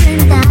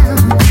feeling down.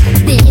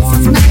 This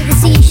is my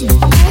decision.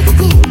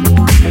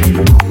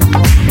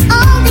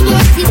 All the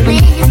games you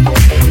play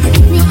to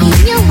keep me in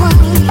your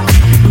world.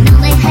 Now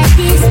my head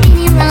is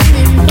spinning round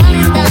and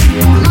falling down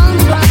on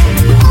the ground.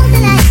 All the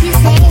lies you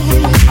say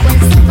when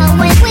slip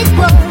away with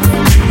words.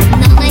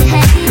 Now my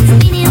head is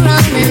spinning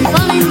round and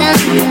falling down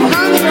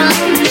on the ground.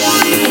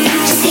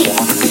 See,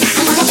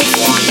 I wanna take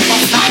it,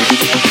 that's fine.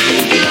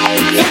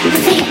 Let me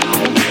free.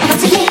 I want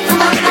to live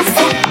about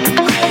myself.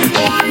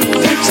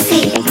 Don't you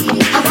see?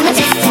 I wanna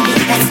destiny,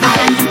 that's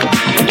fine.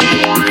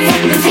 Let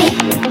me free.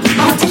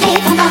 I want to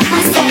live about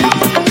myself.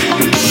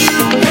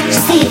 Don't you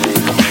see?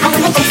 I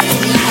wanna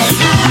destiny, that's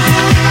fine.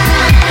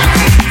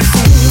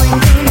 So I'm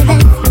gonna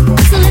dance.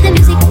 So let the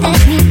music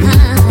take me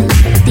high.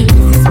 This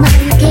is my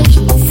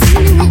occasion.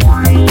 Sing it.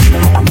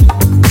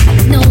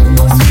 No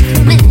more sweet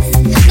romance.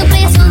 No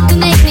play a song to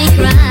make me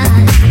cry.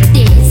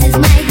 This is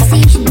my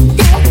decision.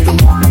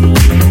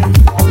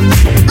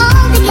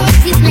 All the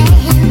games you play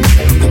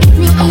to keep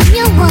me in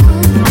your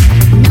world.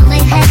 Now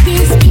my head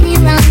is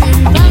spinning round and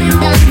falling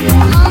down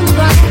on the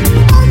ground.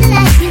 All the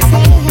lies you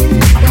say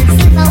when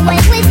slip away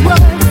with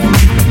words.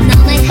 Now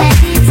my head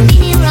is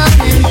spinning round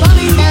and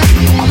falling down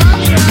on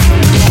the ground.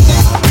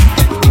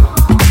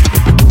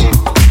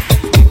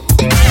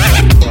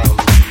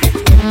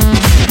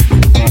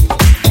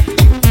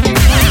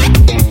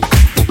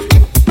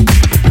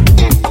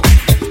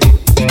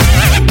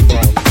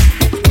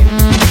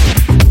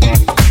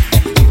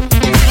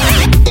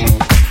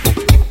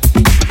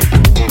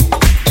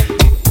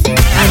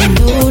 I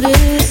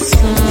noticed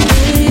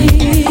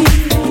something.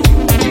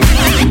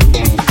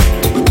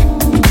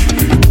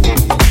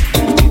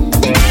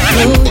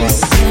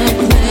 Noticed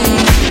something.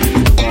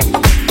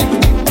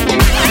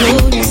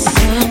 Noticed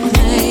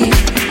something.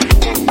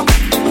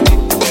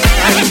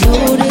 I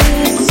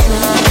noticed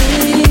something.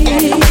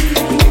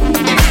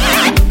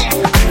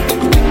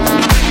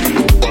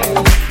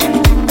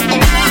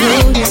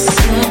 Noticed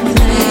something.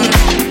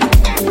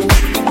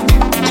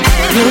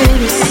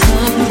 Noticed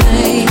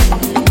something.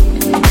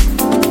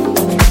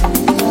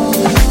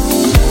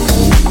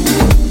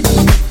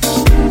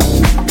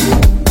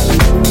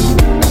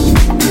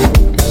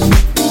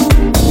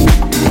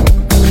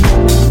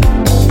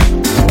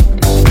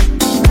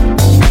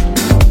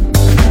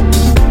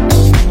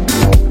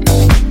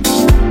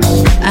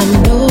 I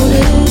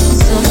noticed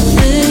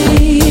something.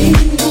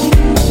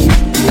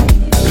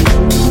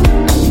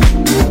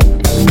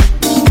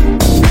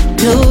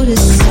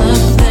 Noticed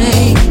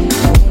something.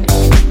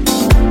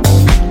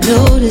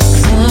 Noticed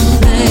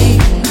something.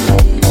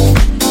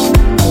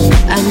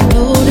 I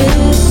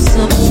noticed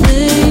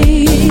something.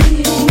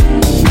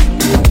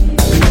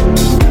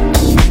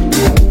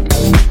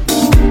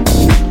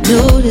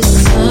 Noticed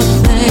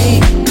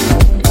something.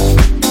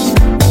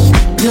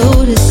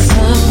 noticed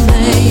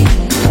something.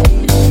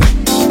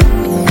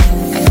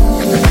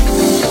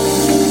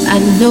 I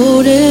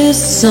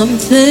noticed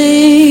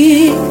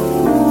something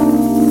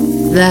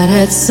that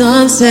at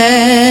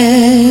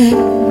sunset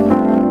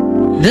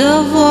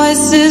the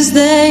voices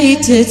they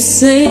did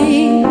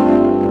sing,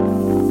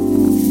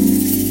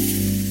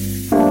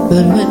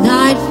 but when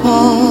night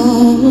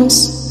falls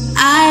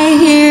I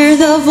hear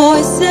the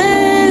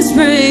voices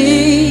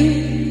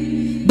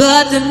ring,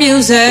 but the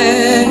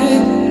music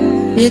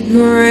it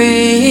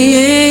brings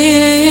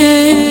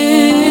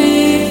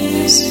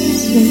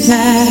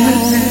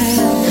back.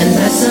 And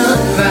that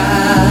sunrise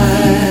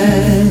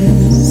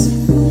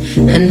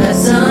and that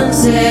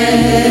sunset,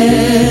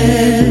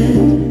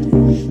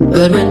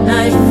 but when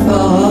night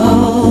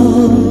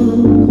falls,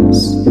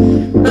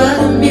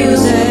 but the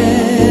music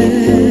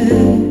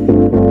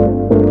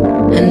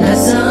and that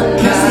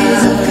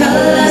sunrise of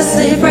colors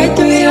slip right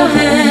through your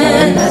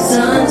hand. And that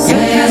sunset, your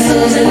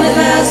castles in the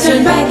clouds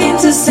turn back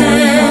into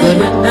sand. But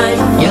when night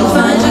falls, you'll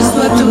find you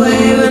swept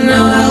away with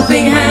no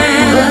helping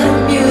hand. But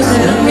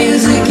the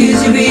music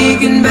is your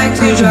beacon back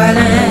to dry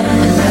land.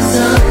 And that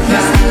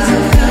sunrise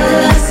of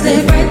colors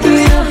slip right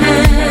through your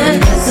hand.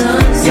 And that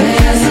sunset, your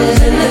castles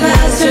in the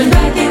clouds turn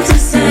back into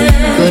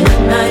sand. But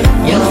at night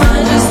you'll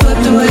find you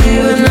swept away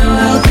with no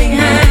helping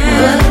hand.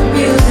 But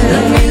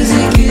the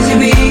music is your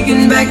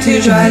beacon back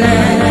to dry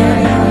land.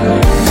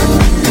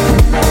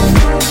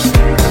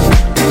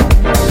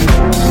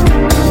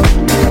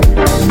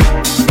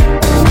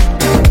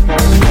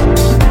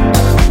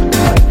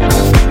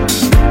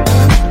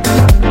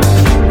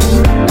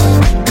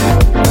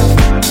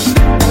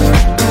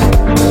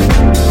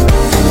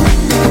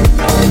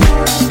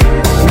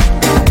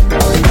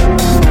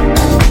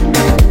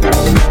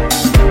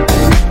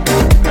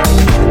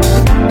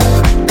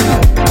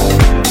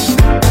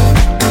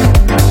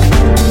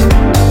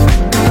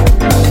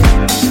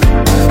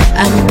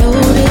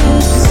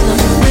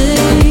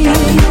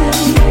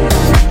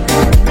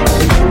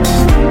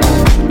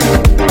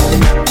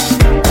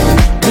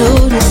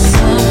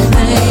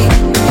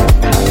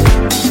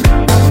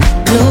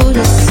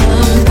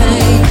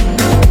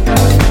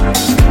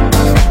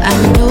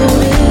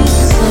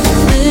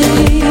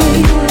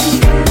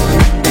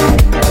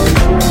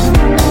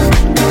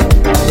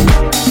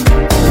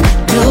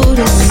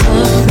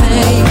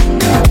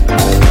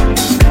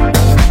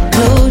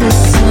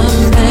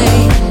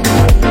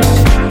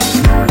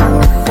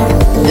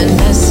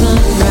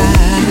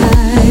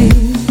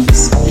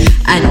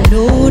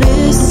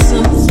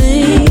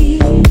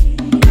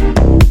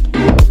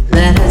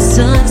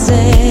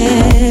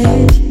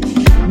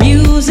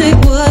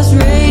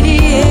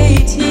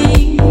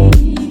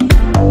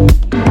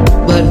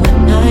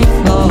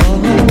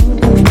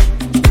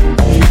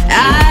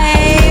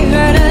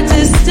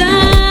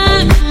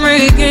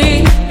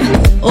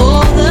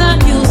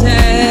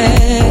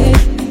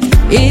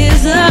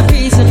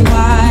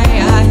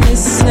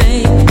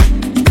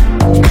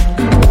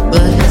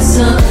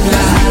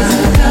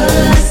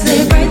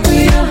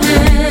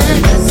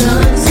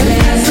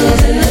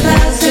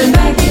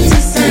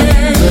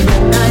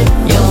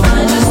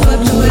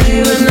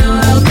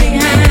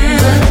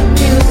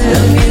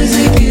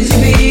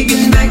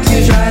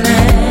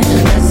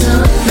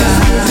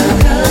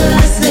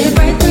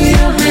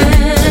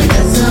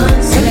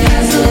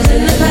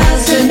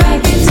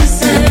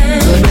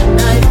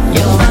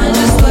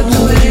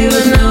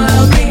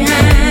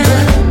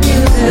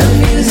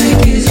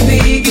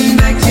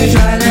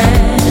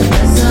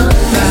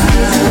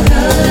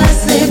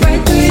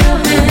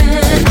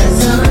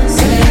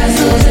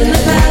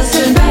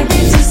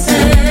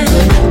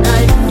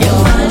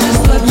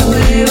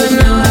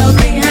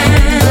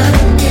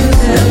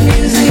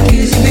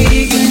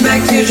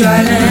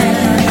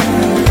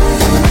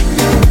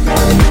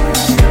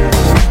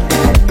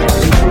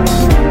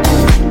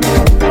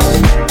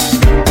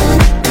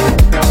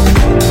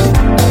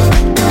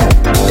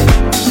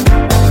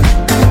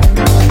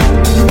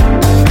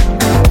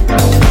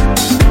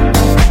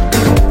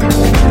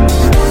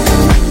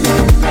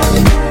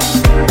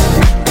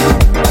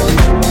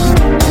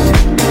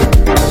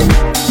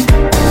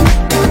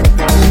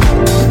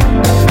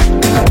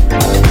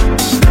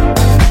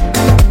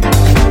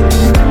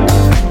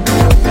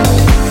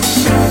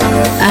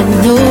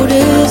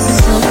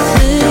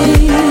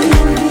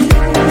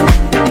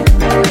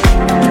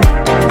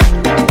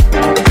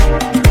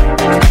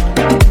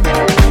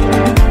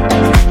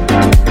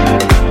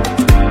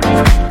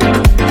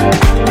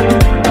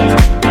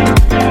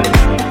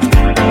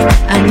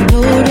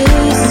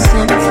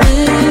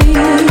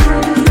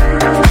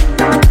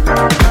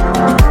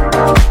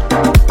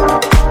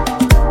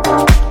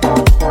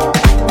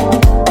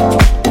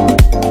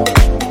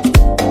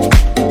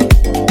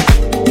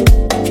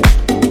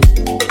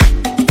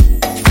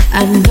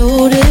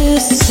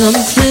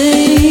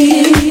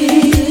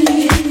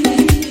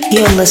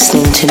 You're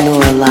listening to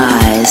Nora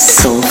Lies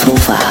Soulful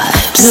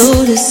Vibes.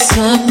 Notice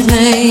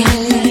something.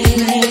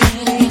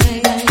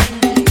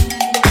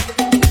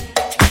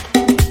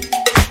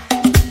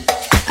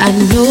 I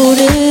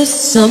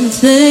noticed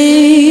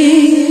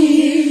something